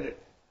Added Limited.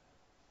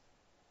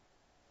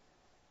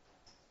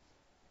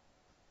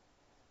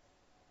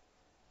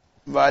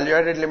 Value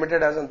Added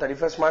Limited as on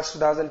 31st March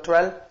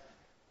 2012.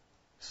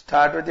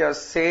 Start with your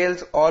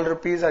sales. All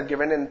rupees are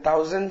given in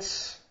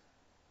thousands.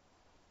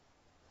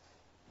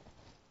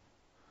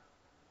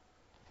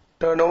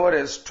 Turnover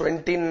is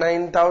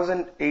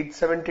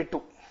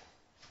 29,872.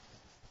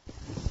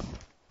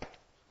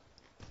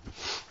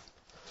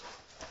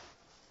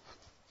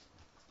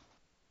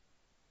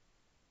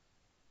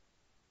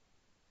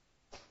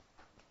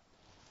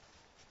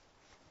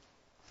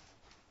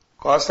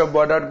 Cost of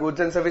bought out goods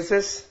and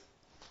services.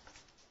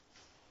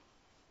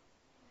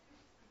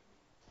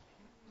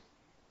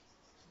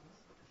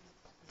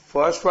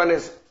 First one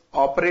is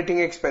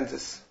operating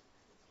expenses.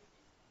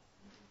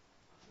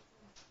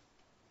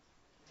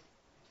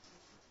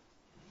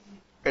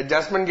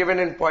 Adjustment given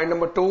in point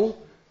number 2.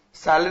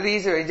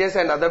 Salaries, wages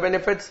and other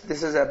benefits.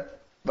 This is a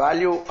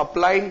value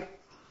applied.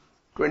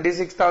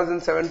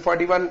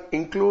 26,741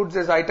 includes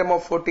this item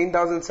of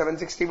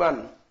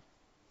 14,761.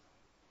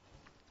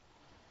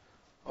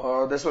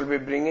 This will be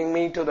bringing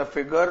me to the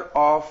figure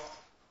of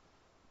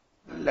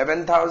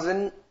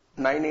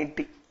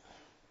 11,980.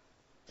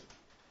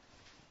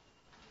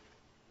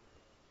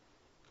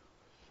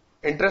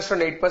 Interest on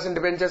 8%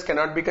 debentures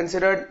cannot be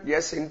considered.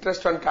 Yes,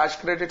 interest on cash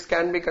credits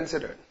can be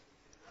considered.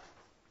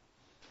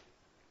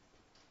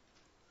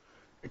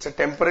 It's a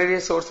temporary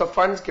source of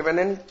funds given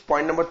in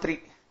point number 3.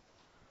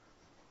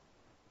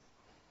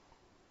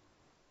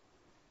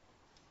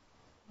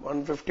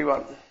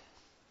 151.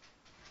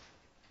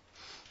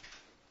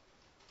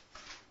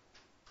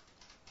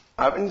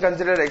 I haven't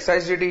considered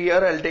excise duty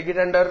here. I'll take it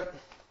under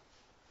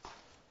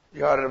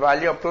your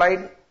value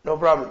applied. No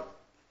problem.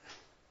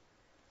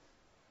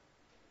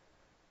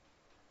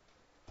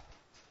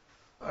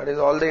 That is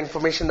all the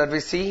information that we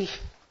see.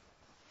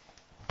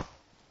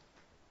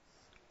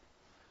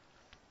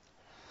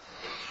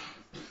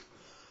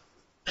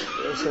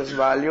 This is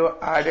value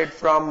added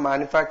from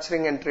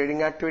manufacturing and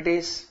trading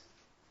activities.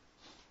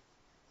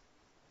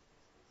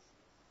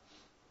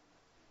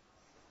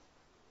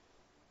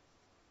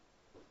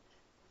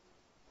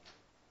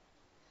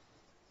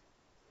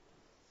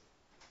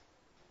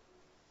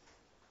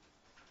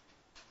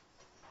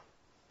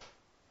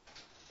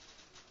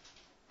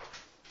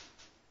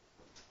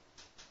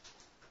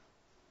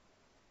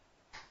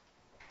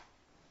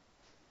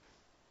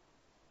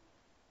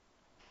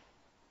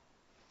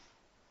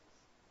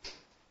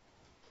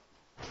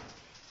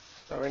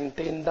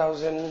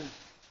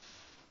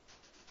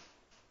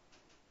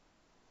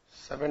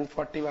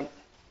 $17,741.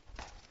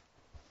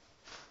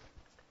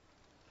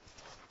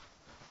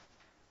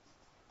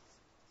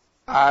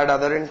 Add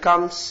other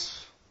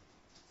incomes.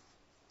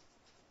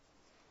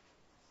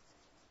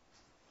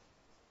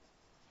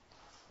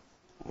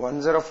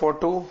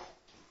 $1042.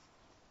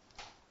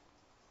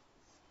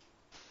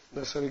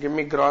 This will give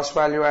me gross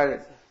value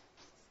added.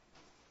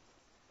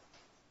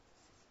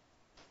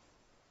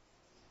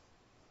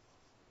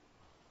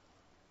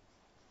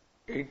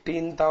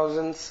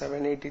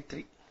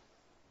 $18,783.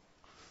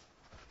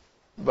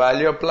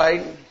 Value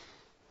applied.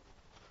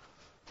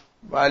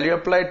 Value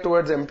applied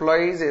towards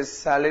employees is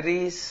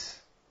salaries,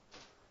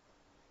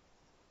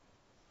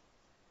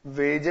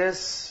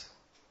 wages,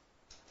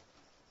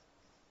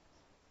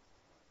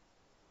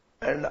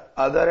 and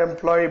other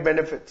employee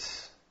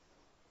benefits.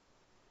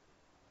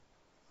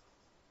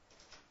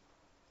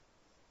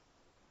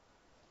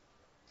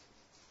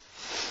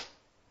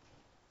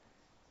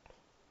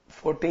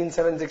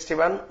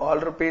 $14,761, all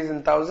rupees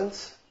in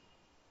thousands.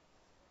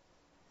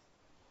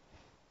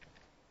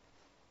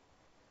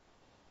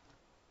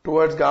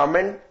 Towards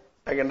garment,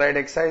 I can write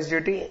excise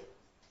duty.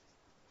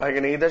 I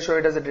can either show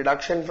it as a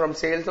deduction from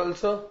sales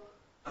also.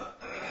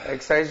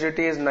 Excise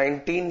duty is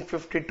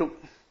 1952.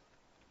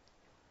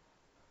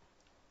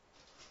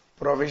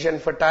 Provision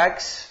for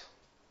tax.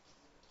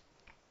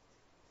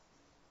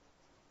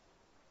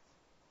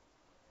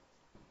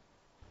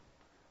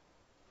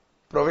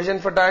 Provision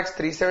for tax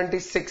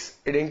 376.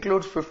 It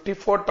includes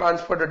 54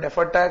 transfer to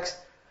deferred tax.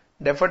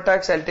 Deferred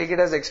tax, I'll take it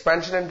as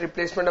expansion and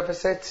replacement of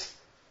assets.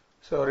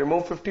 So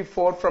remove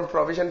 54 from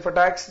provision for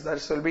tax.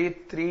 That will be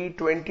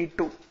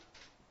 322.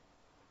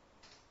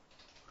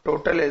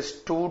 Total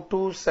is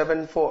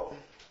 2274.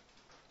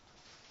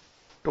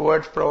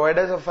 Towards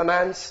providers of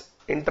finance,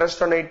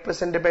 interest on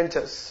 8%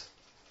 debentures.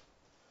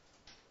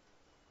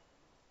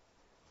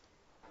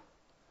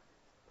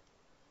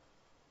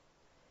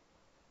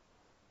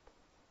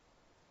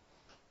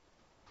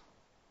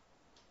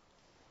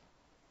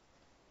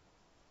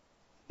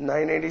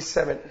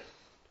 $987.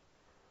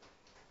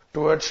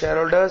 Towards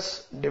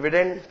shareholders,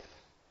 dividend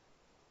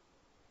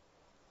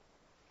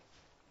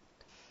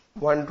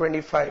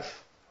 $125.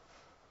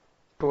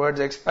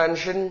 Towards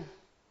expansion,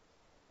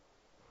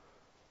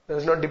 there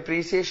is no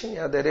depreciation.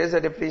 Yeah, there is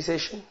a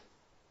depreciation.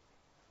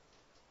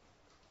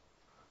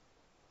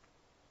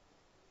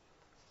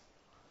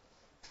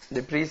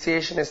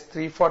 Depreciation is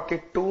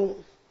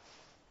 342.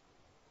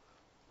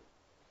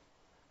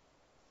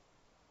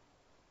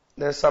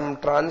 There's some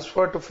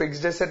transfer to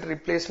fixed asset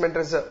replacement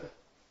reserve.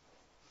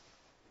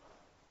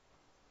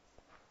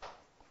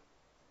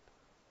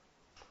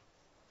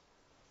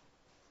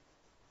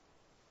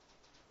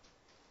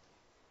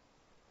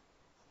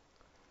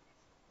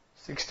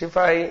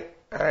 $65.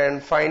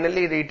 And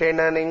finally retained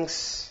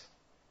earnings.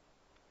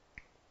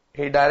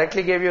 He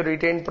directly gave you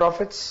retained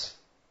profits.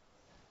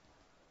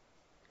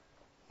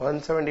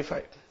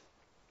 $175.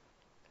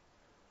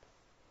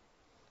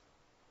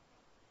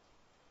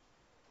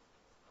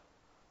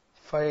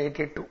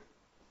 $582.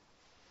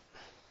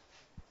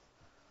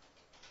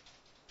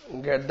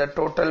 Get the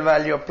total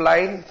value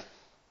applied.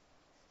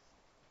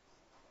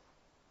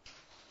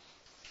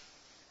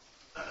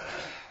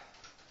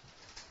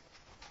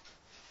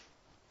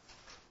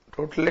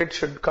 Total it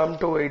should come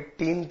to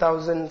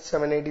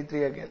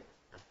 18,783 again.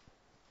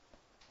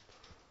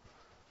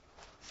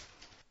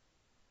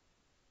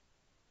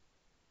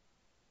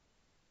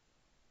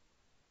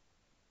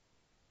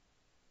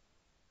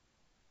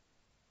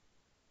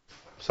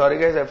 Sorry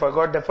guys, I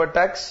forgot deferred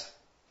tax.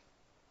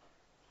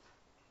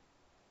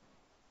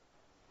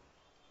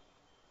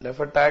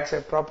 Deferred tax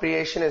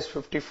appropriation is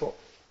 54.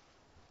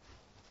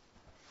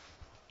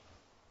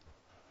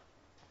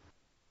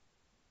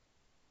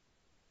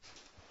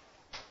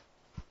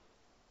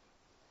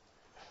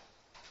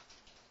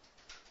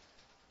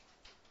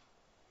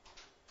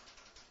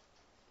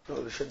 So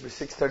this should be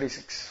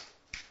 636.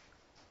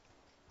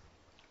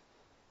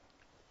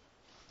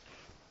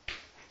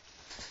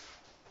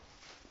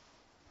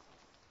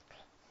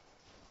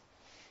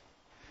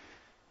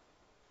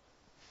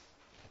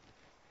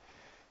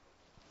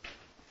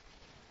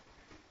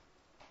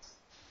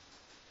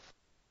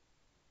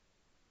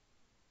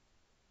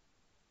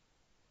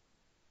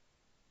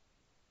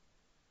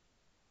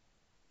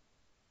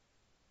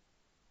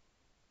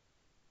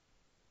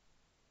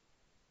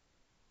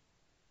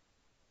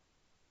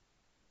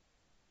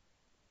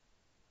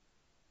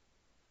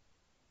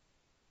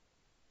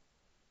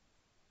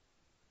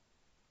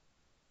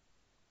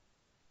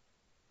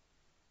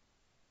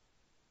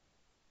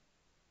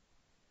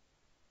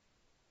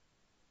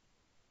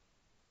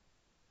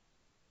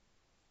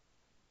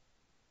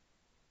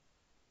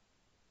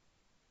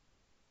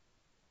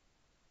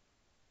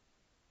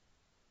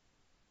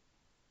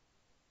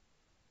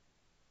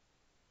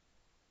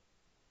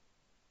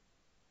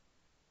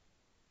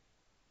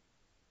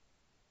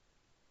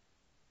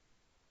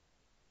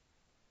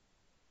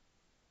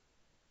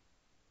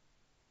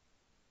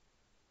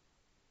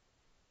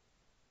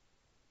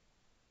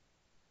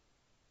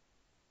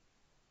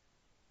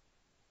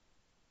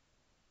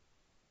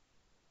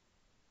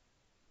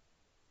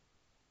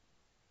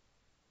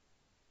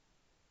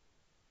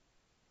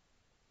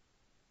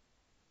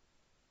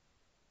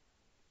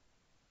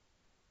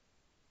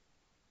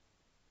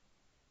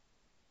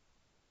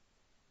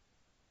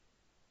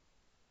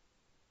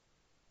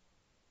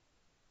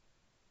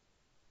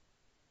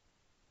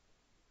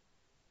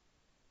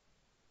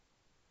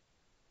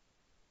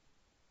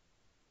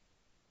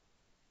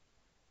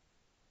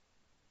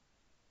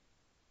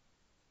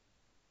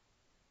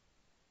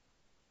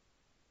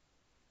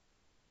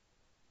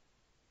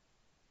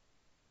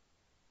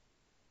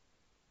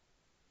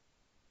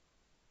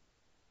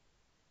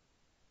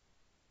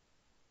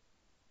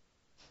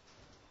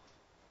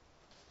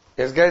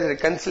 Yes guys,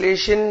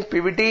 reconciliation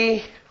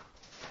PBT.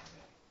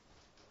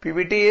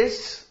 PBT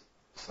is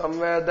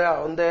somewhere there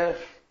on there.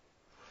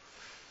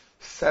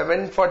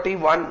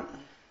 741.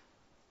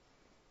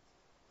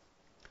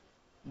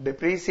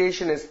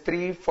 Depreciation is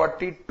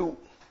 342.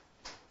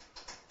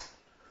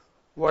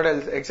 What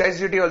else? Excise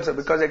duty also,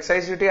 because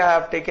excise duty I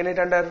have taken it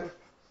under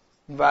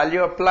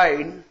value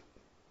applied.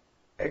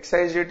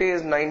 Excise duty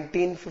is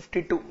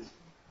 1952.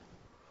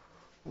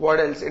 What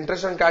else?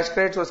 Interest on cash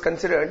credits was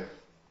considered.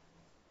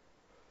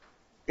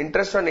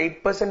 Interest on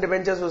 8%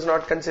 debentures was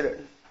not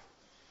considered.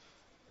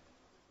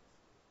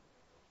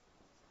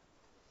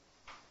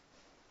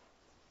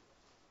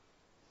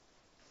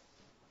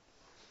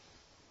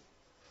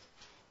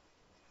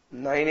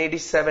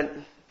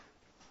 $987.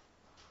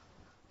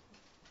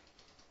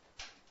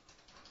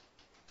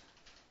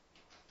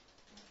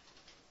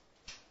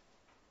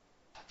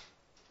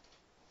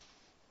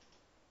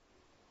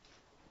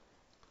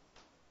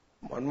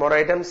 One more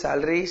item,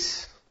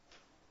 salaries,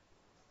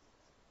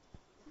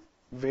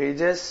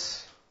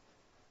 wages,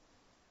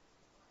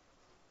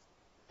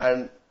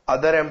 and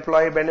other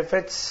employee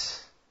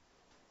benefits.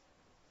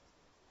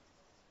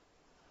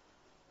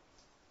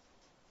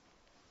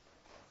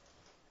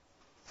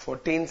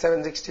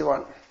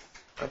 $14,761.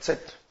 That's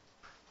it.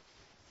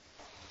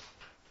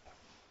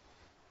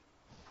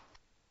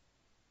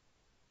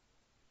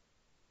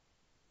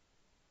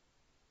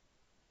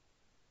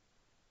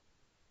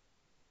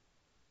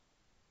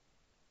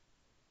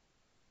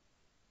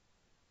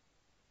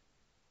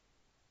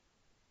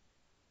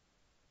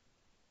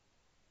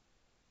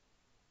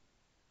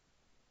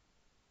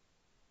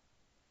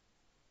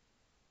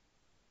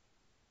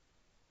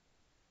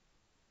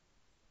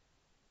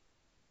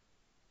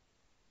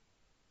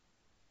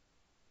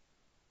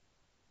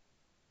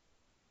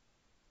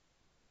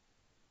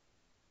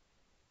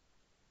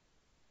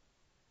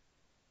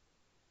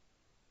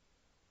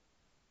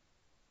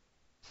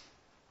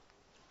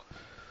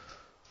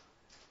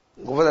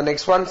 Go for the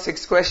next one,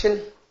 sixth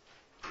question.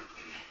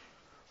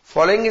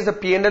 Following is the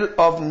P&L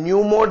of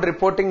New Mode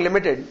Reporting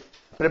Limited.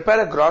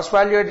 Prepare a gross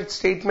value added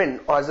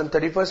statement as on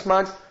 31st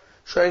March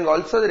showing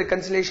also the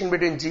reconciliation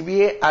between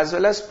GBA as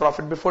well as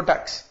profit before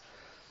tax.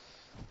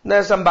 There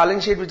is some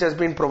balance sheet which has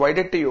been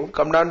provided to you.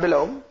 Come down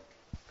below.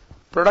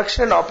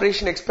 Production and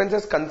operation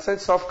expenses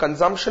consists of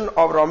consumption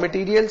of raw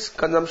materials,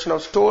 consumption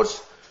of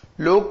stores,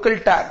 local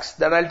tax,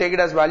 that I'll take it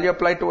as value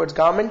applied towards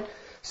government,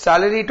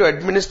 salary to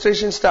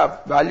administration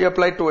staff, value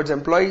applied towards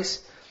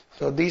employees.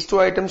 So these two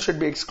items should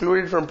be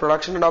excluded from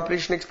production and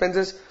operation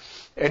expenses.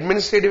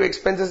 Administrative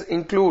expenses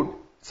include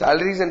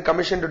salaries and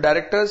commission to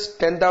directors,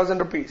 10,000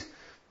 rupees.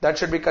 That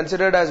should be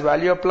considered as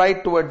value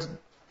applied towards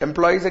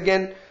employees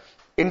again.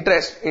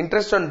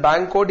 Interest on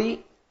bank OD,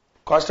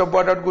 cost of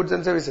bought out goods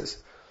and services.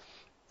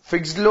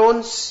 Fixed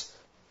loans,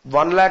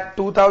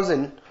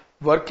 1,02,000.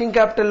 Working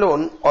capital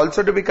loan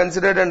also to be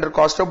considered under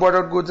cost of bought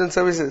out goods and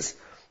services.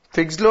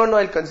 Fixed loan,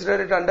 I'll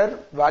consider it under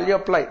value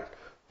applied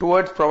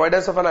towards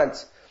providers of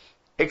finance.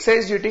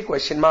 Excise duty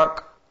question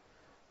mark.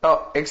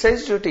 Now,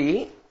 excise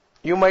duty,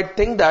 you might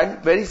think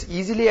that very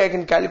easily I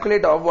can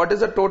calculate of what is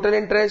the total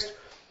interest.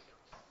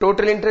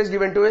 Total interest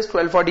given to is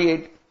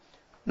 1248.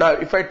 Now,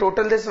 if I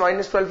total this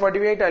minus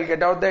 1248, I'll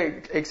get out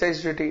the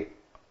excise duty.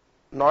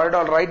 Not at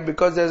all right,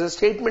 because there's a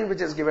statement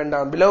which is given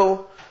down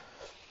below.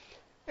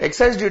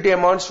 Excise duty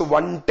amounts to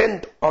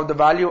 1/10 of the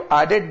value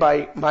added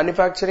by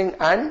manufacturing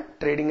and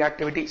trading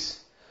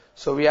activities.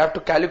 So we have to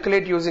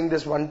calculate using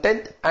this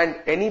 1/10, and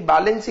any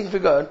balancing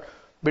figure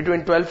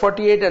between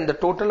 1248 and the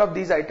total of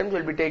these items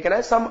will be taken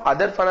as some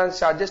other finance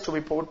charges to be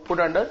put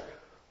under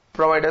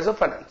providers of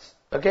finance.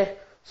 Okay.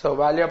 So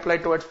value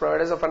applied towards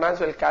providers of finance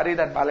will carry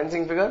that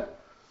balancing figure.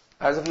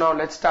 As of now,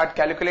 let's start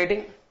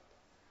calculating.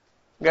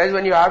 Guys,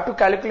 when you have to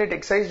calculate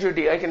excise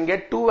duty, I can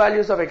get two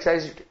values of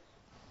excise duty.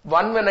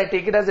 One when I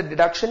take it as a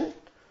deduction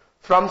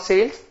from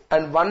sales,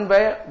 and one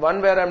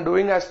where I'm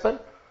doing as per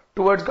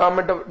towards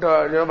government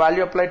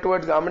value applied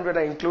towards government when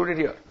I include it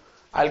here.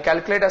 I'll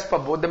calculate as per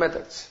both the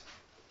methods.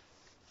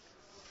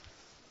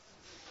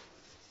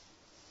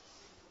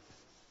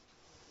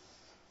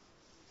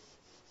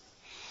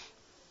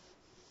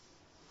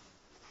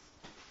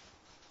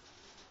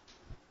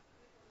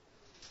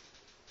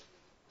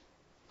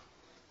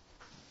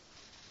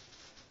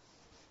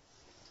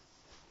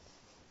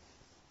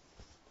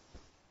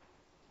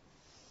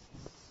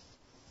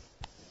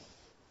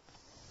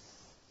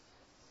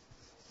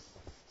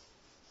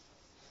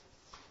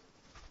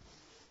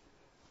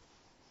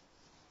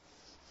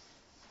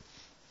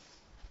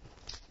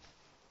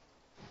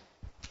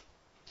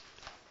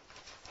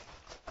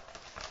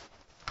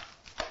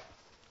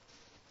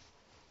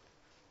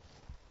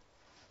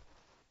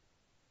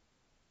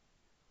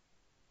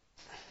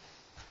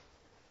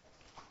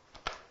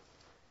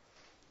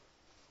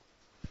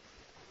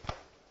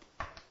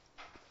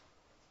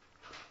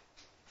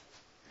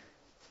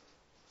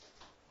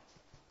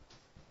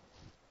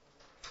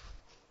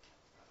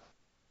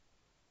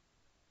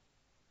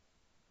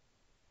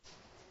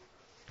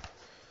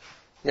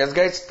 Yes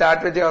guys,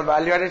 start with your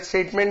value added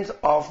statements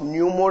of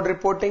new mode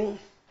reporting.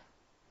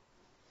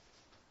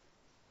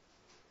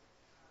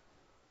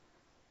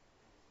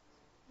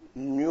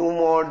 New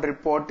Mode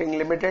Reporting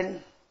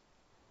Limited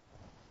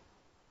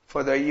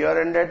for the year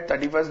ended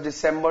 31st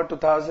December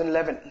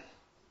 2011.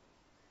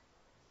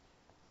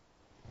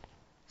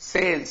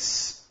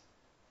 Sales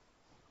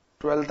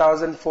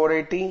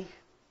 12,480,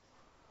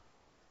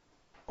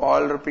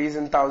 all rupees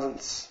in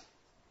thousands.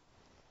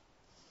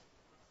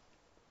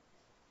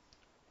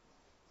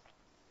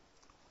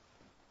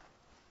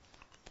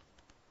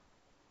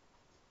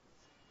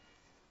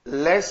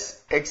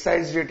 Less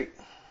excise duty.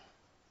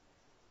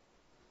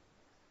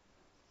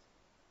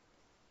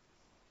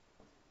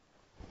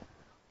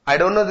 I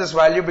don't know this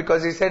value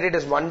because he said it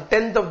is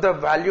 1/10 of the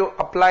value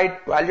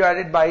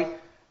added by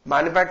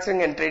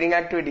manufacturing and trading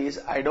activities.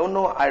 I don't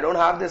know. I don't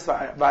have this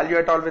value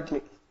at all with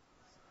me.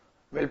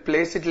 We'll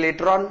place it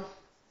later on.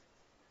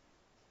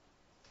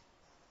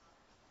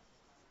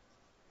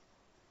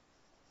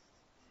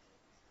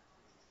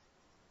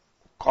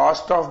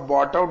 Cost of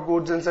bought out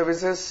goods and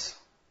services.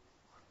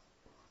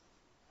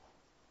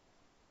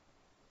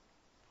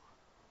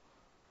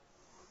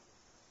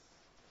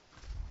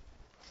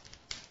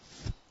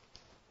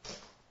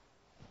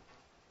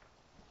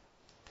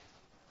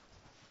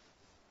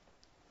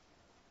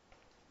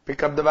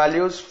 Pick up the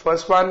values.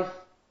 First one,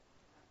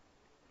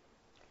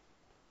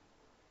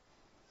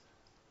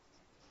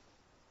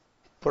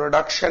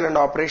 production and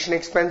operation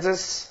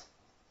expenses.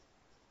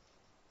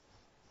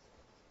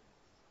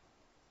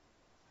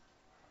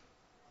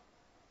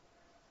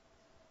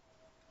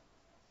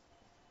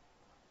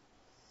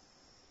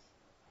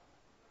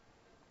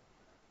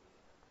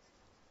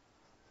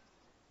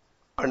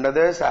 Under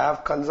this, I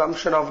have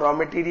consumption of raw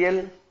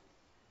material.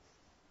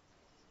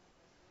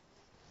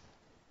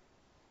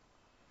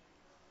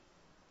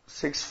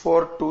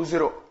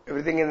 $6,420,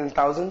 everything is in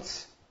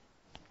thousands.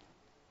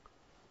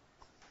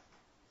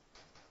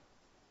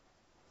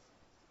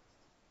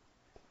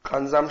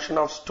 Consumption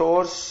of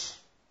stores,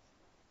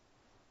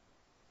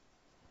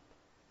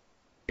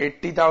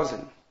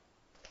 80,000.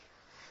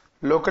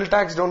 Local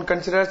tax don't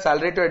consider,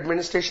 salary to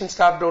administration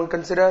staff don't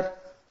consider,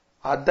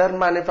 other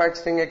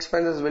manufacturing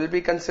expenses will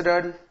be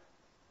considered.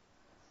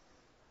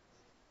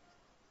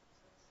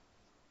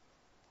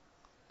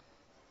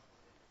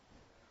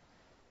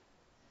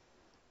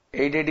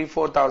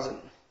 $884,000.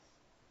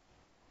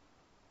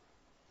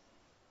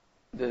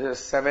 This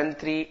is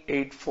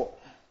 7384.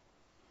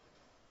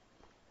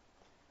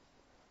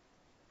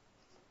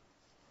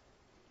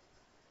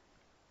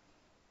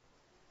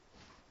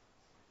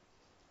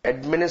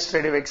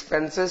 Administrative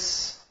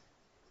expenses.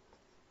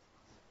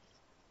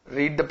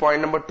 Read the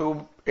point number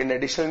 2 in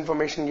additional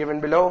information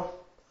given below.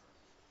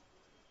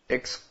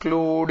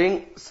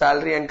 Excluding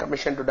salary and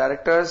commission to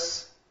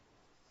directors.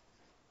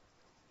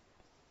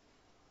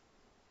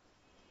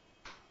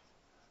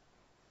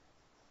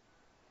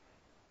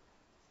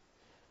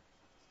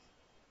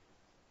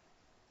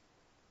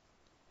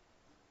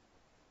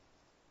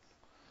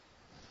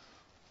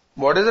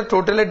 What is the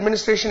total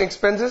administration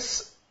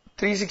expenses?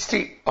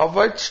 360, of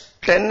which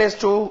 10 is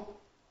to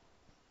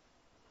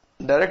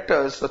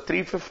directors, so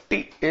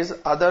 350 is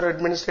other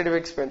administrative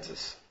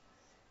expenses.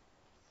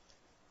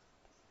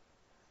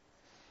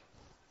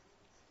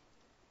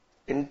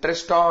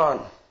 Interest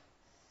on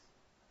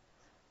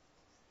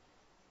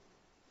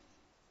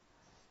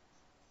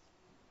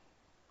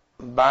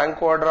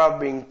bank overdraft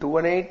being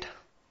 218,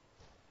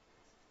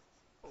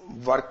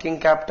 working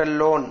capital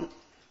loan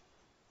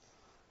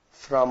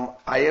from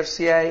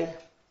ICAI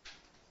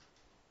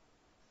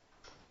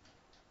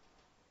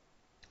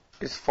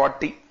is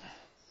 40.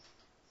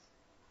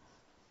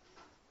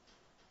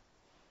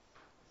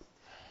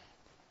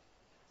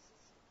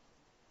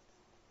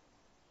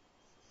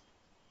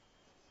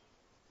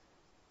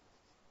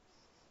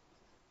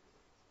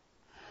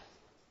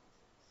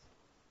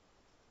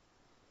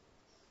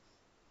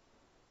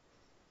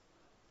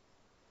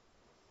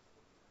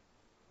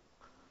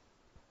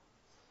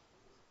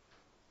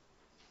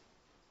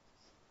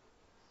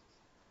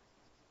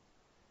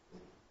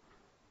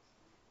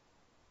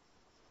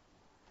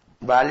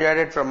 Value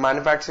added from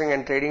manufacturing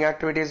and trading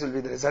activities will be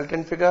the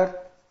resultant figure.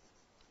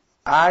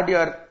 Add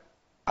your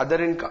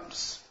other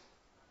incomes.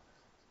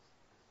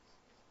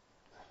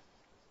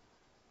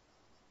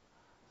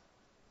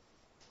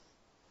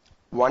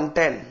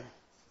 $110.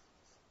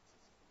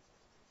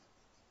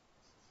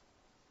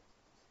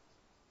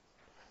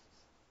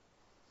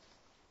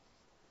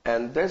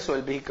 And this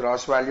will be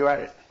gross value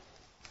added.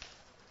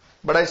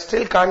 But I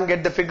still can't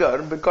get the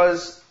figure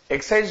because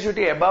excise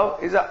duty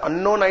above is an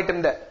unknown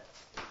item there.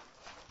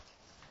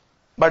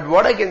 But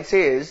what I can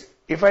say is,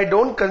 if I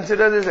don't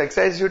consider this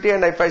excise duty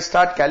and if I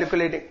start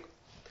calculating,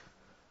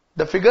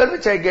 the figure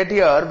which I get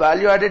here,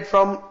 value added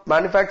from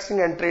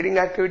manufacturing and trading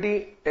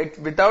activity,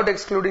 without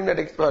excluding that,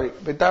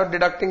 without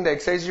deducting the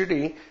excise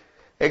duty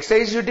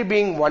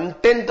being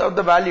 1/10 of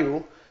the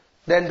value,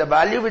 then the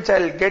value which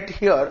I'll get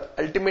here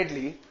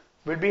ultimately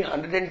will be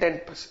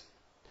 110%.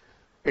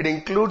 It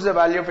includes the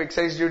value of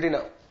excise duty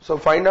now. So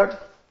find out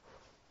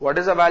what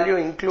is the value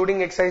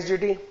including excise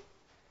duty.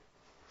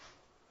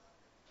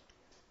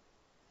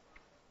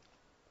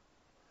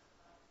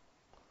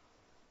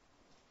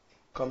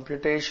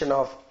 Computation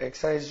of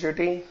excise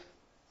duty.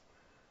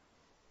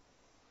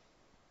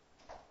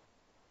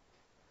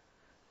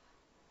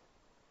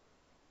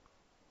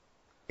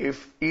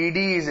 If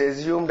ED is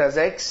assumed as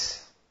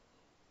X,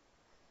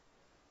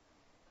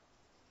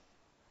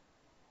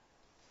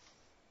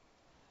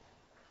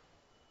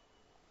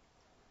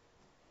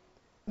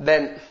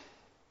 then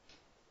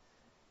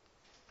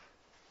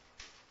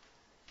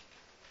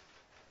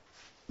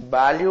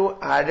value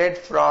added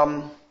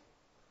from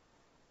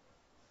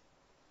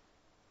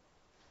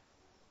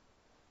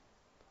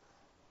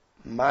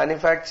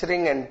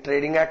manufacturing and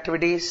trading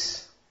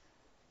activities,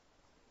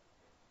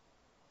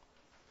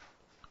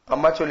 how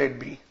much will it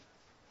be?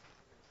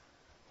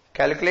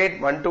 Calculate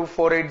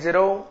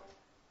 12480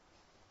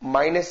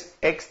 minus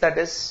X, that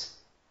is,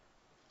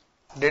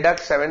 deduct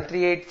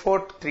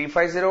 7384,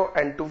 350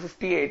 and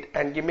 258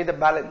 and give me the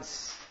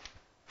balance.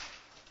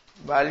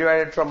 Value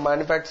added from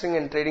manufacturing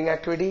and trading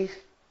activities.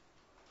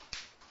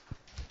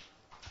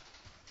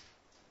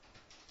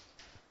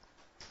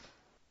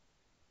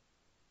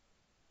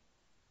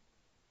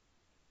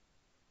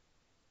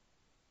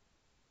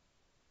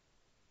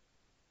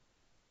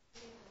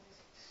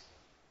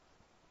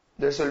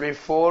 This will be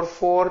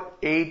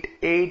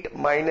 4488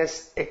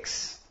 minus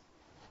X.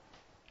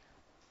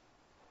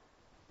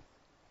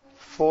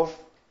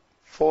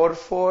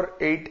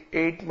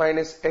 4488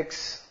 minus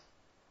X.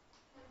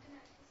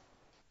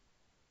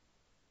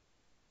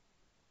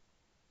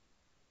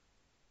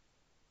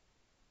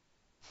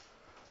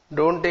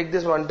 Don't take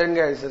this 110,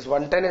 guys. This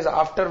 110 is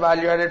after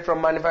value added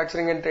from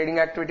manufacturing and trading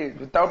activities,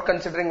 without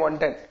considering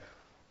 110.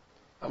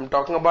 I'm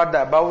talking about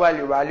the above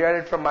value. Value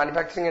added from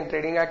manufacturing and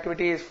trading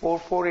activity is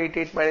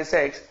 4488 minus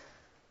X.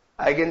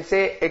 I can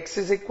say X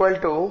is equal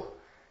to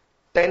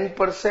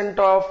 10%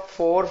 of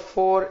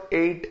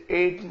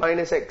 4488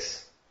 minus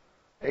X.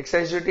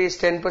 Excise duty is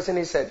 10%,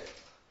 he said.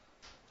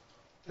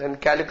 Then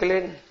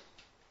calculate.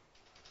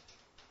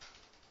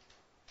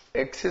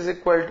 x is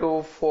equal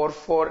to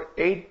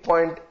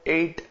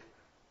 448.8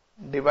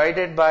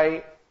 divided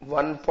by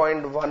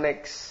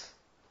 1.1x.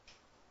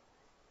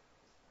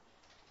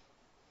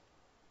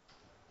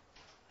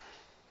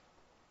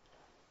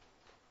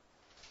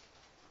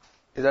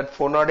 Is that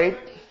 408?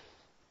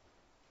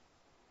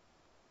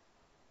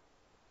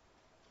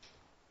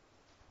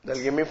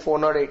 That'll give me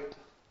 408.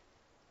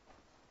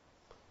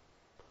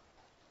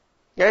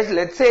 Guys,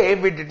 let's say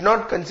we did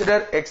not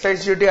consider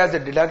excise duty as a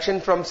deduction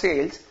from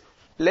sales.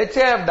 Let's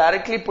say I have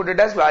directly put it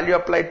as value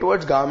applied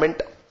towards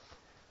garment.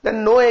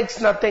 Then no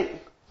X, nothing.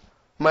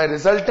 My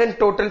resultant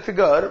total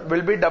figure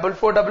will be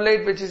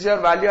 4488, which is your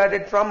value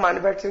added from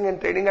manufacturing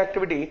and trading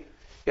activity.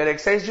 Your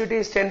excise duty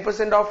is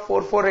 10% of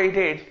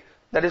 4488,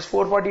 that is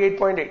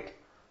 448.8.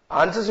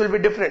 Answers will be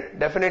different,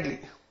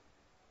 definitely.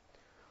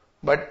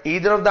 But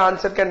either of the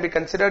answer can be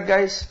considered,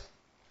 guys.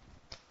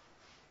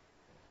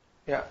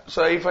 Yeah,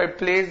 so if I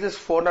place this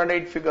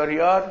 408 figure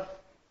here,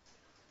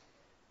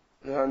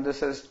 and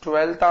this is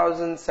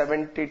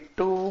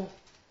 12,072,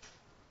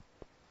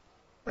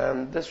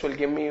 and this will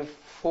give me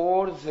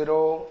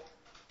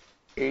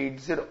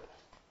 4080.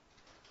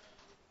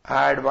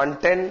 Add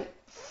 110,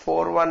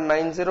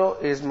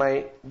 4190 is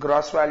my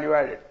gross value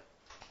added.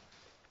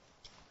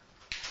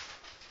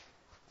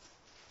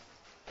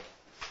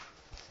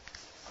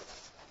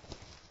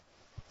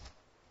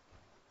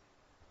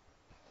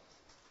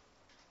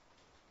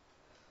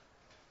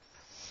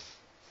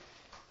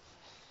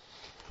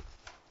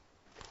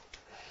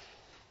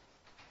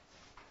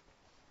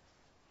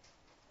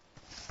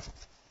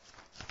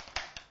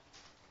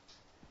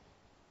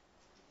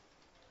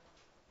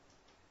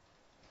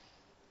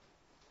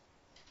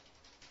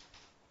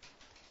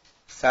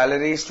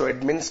 Salaries to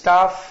admin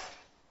staff,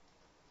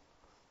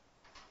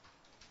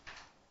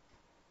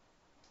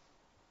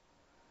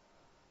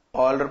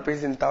 all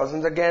rupees in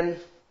thousands again,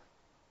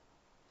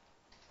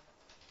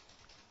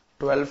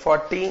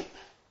 1240.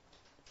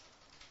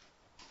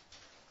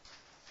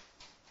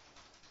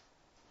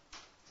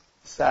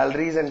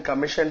 Salaries and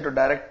commission to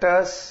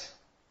directors,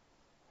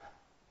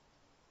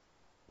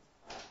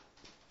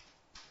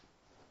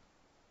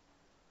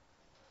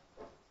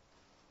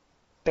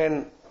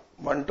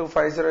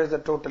 $10,1250 is the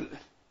total.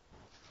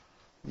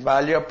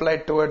 Value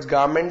applied towards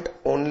garment,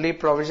 only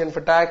provision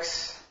for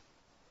tax.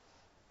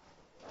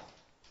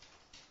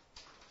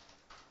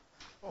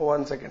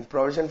 One second,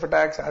 provision for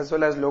tax as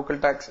well as local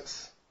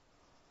taxes.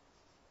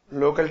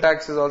 Local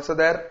tax is also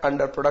there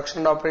under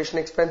production and operation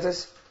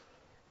expenses.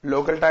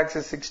 Local tax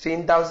is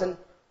 16,000.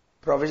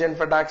 Provision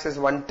for tax is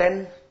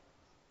 110.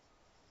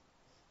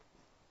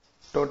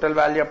 Total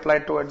value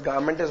applied towards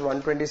garment is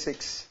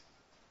 126.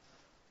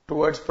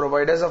 Towards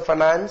providers of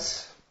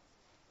finance,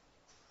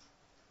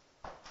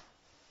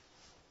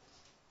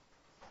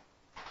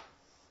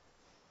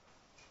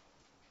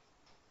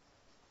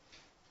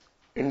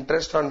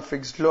 interest on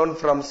fixed loan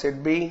from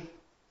SIDB,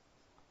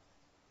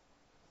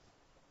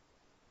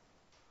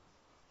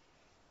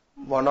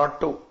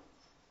 102.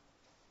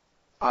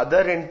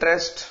 Other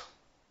interest,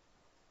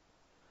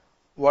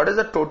 what is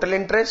the total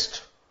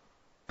interest?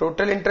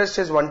 Total interest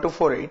is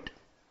 1248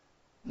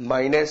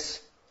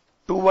 minus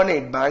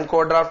 218 bank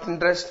overdraft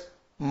interest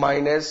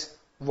minus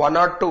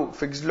 102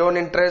 fixed loan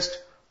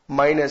interest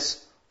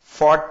minus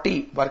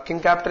 40 working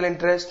capital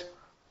interest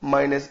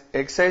minus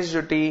excise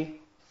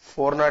duty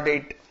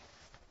 408.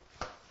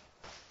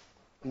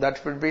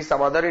 That would be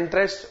some other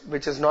interest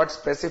which is not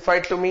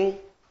specified to me.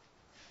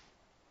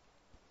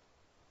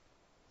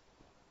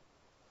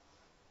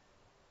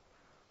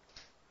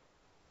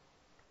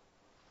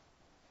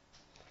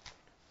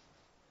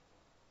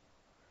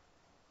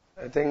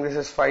 I think this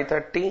is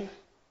 530.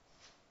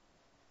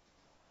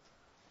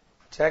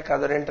 Check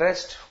other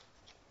interest.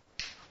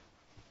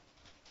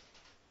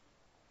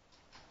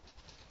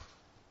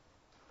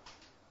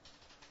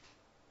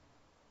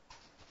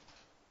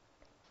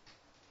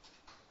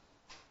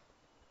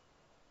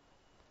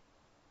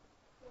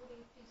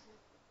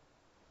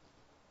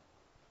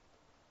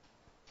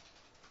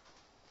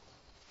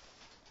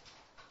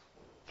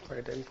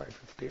 Five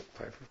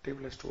 550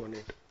 plus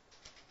 218.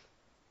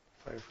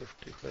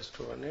 550 plus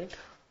 218.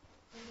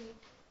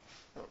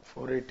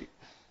 480.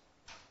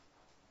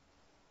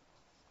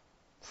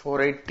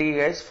 480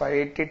 guys,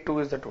 582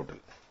 is the total.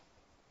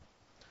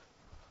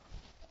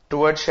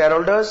 Towards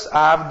shareholders,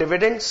 I have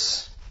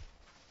dividends.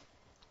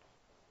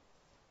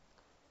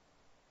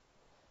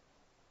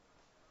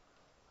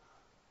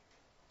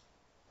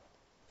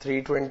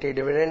 $320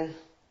 dividend.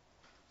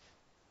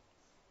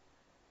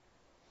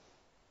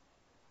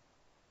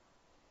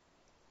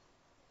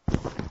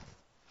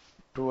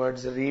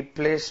 Towards the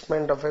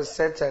replacement of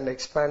assets and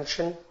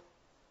expansion.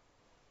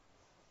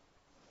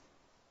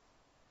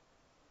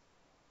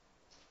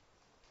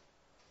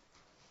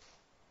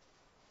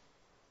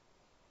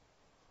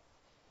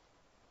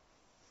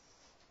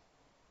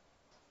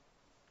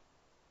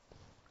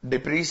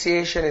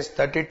 Depreciation is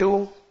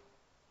 32.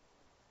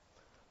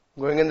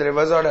 Going in the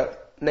reverse order.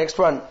 Next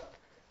one,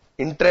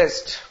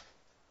 interest.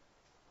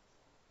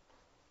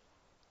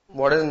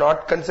 What is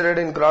not considered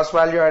in gross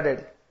value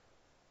added?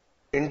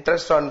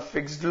 interest on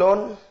fixed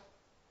loan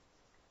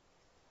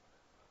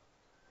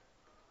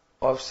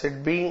of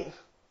SID B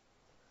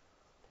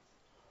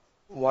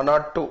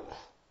 102.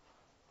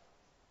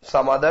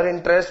 Some other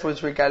interest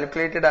which we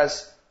calculated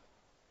as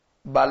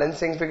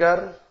balancing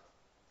figure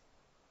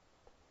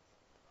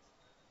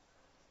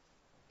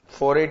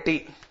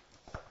 480.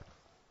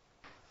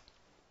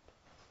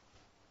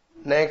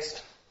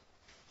 Next,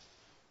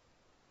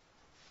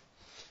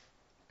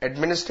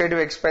 administrative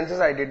expenses.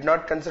 I did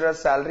not consider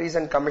salaries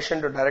and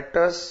commission to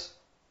directors.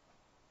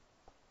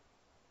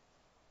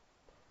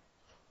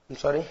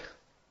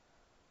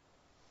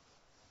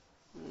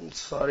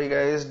 Sorry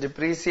guys,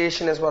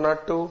 depreciation is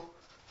 102.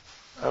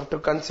 I have to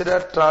consider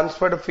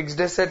transfer to fixed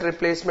asset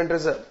replacement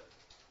reserve.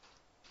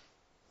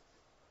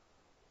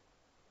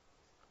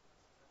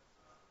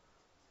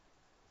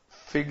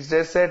 Fixed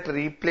asset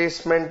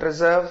replacement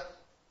reserve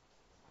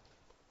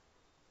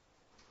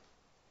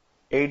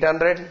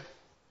 800.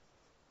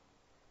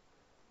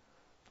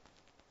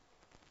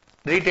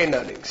 Retained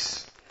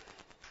earnings.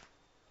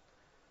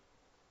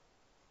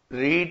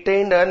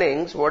 Retained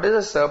earnings, what is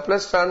the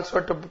surplus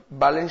transfer to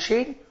balance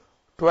sheet?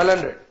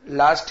 1200.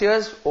 Last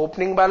year's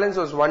opening balance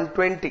was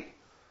 120.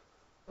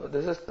 So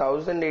this is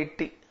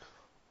 1080.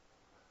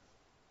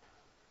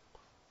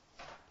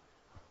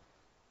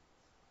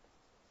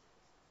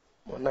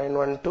 One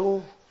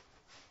 1912.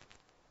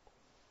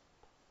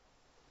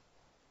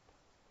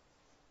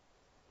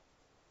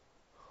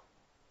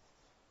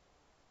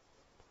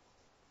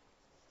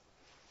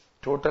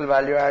 Total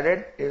value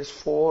added is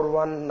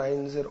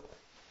 4190.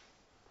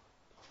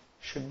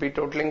 Should be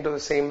totaling to the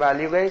same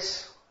value,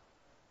 guys.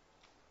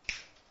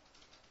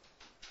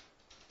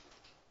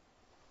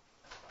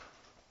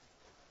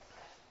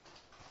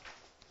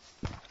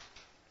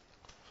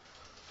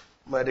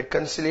 My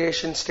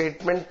reconciliation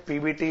statement,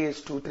 PBT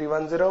is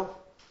 2310.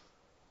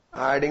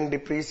 Adding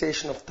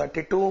depreciation of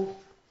 32.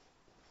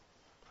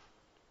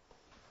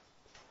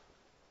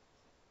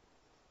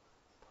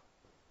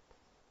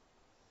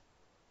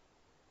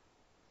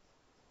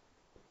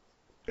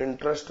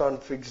 Interest on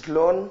fixed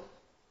loan.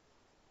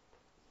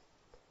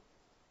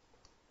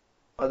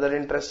 Other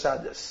interest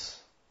charges.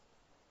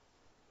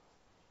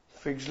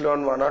 Fixed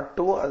loan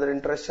 102, other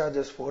interest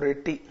charges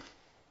 480.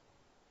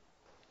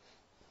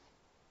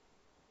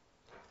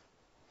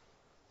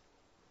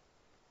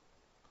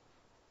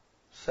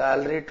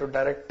 Salary to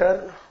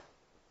director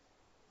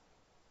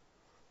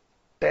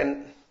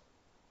 10.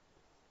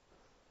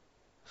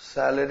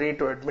 Salary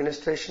to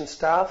administration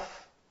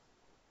staff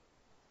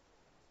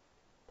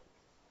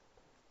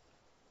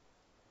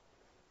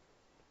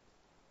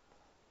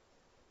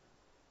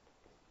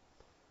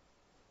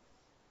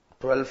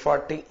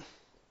 1240.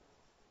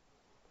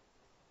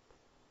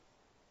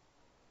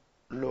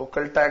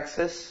 Local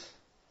taxes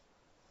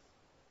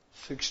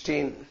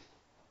 16.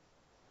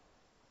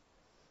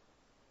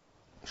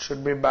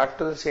 Should be back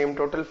to the same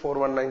total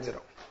 4190.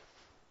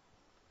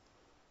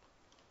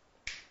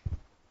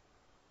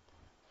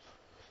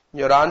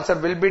 Your answer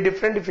will be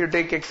different if you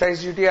take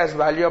excise duty as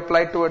value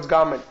applied towards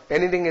garment.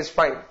 Anything is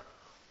fine.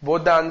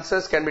 Both the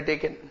answers can be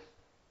taken.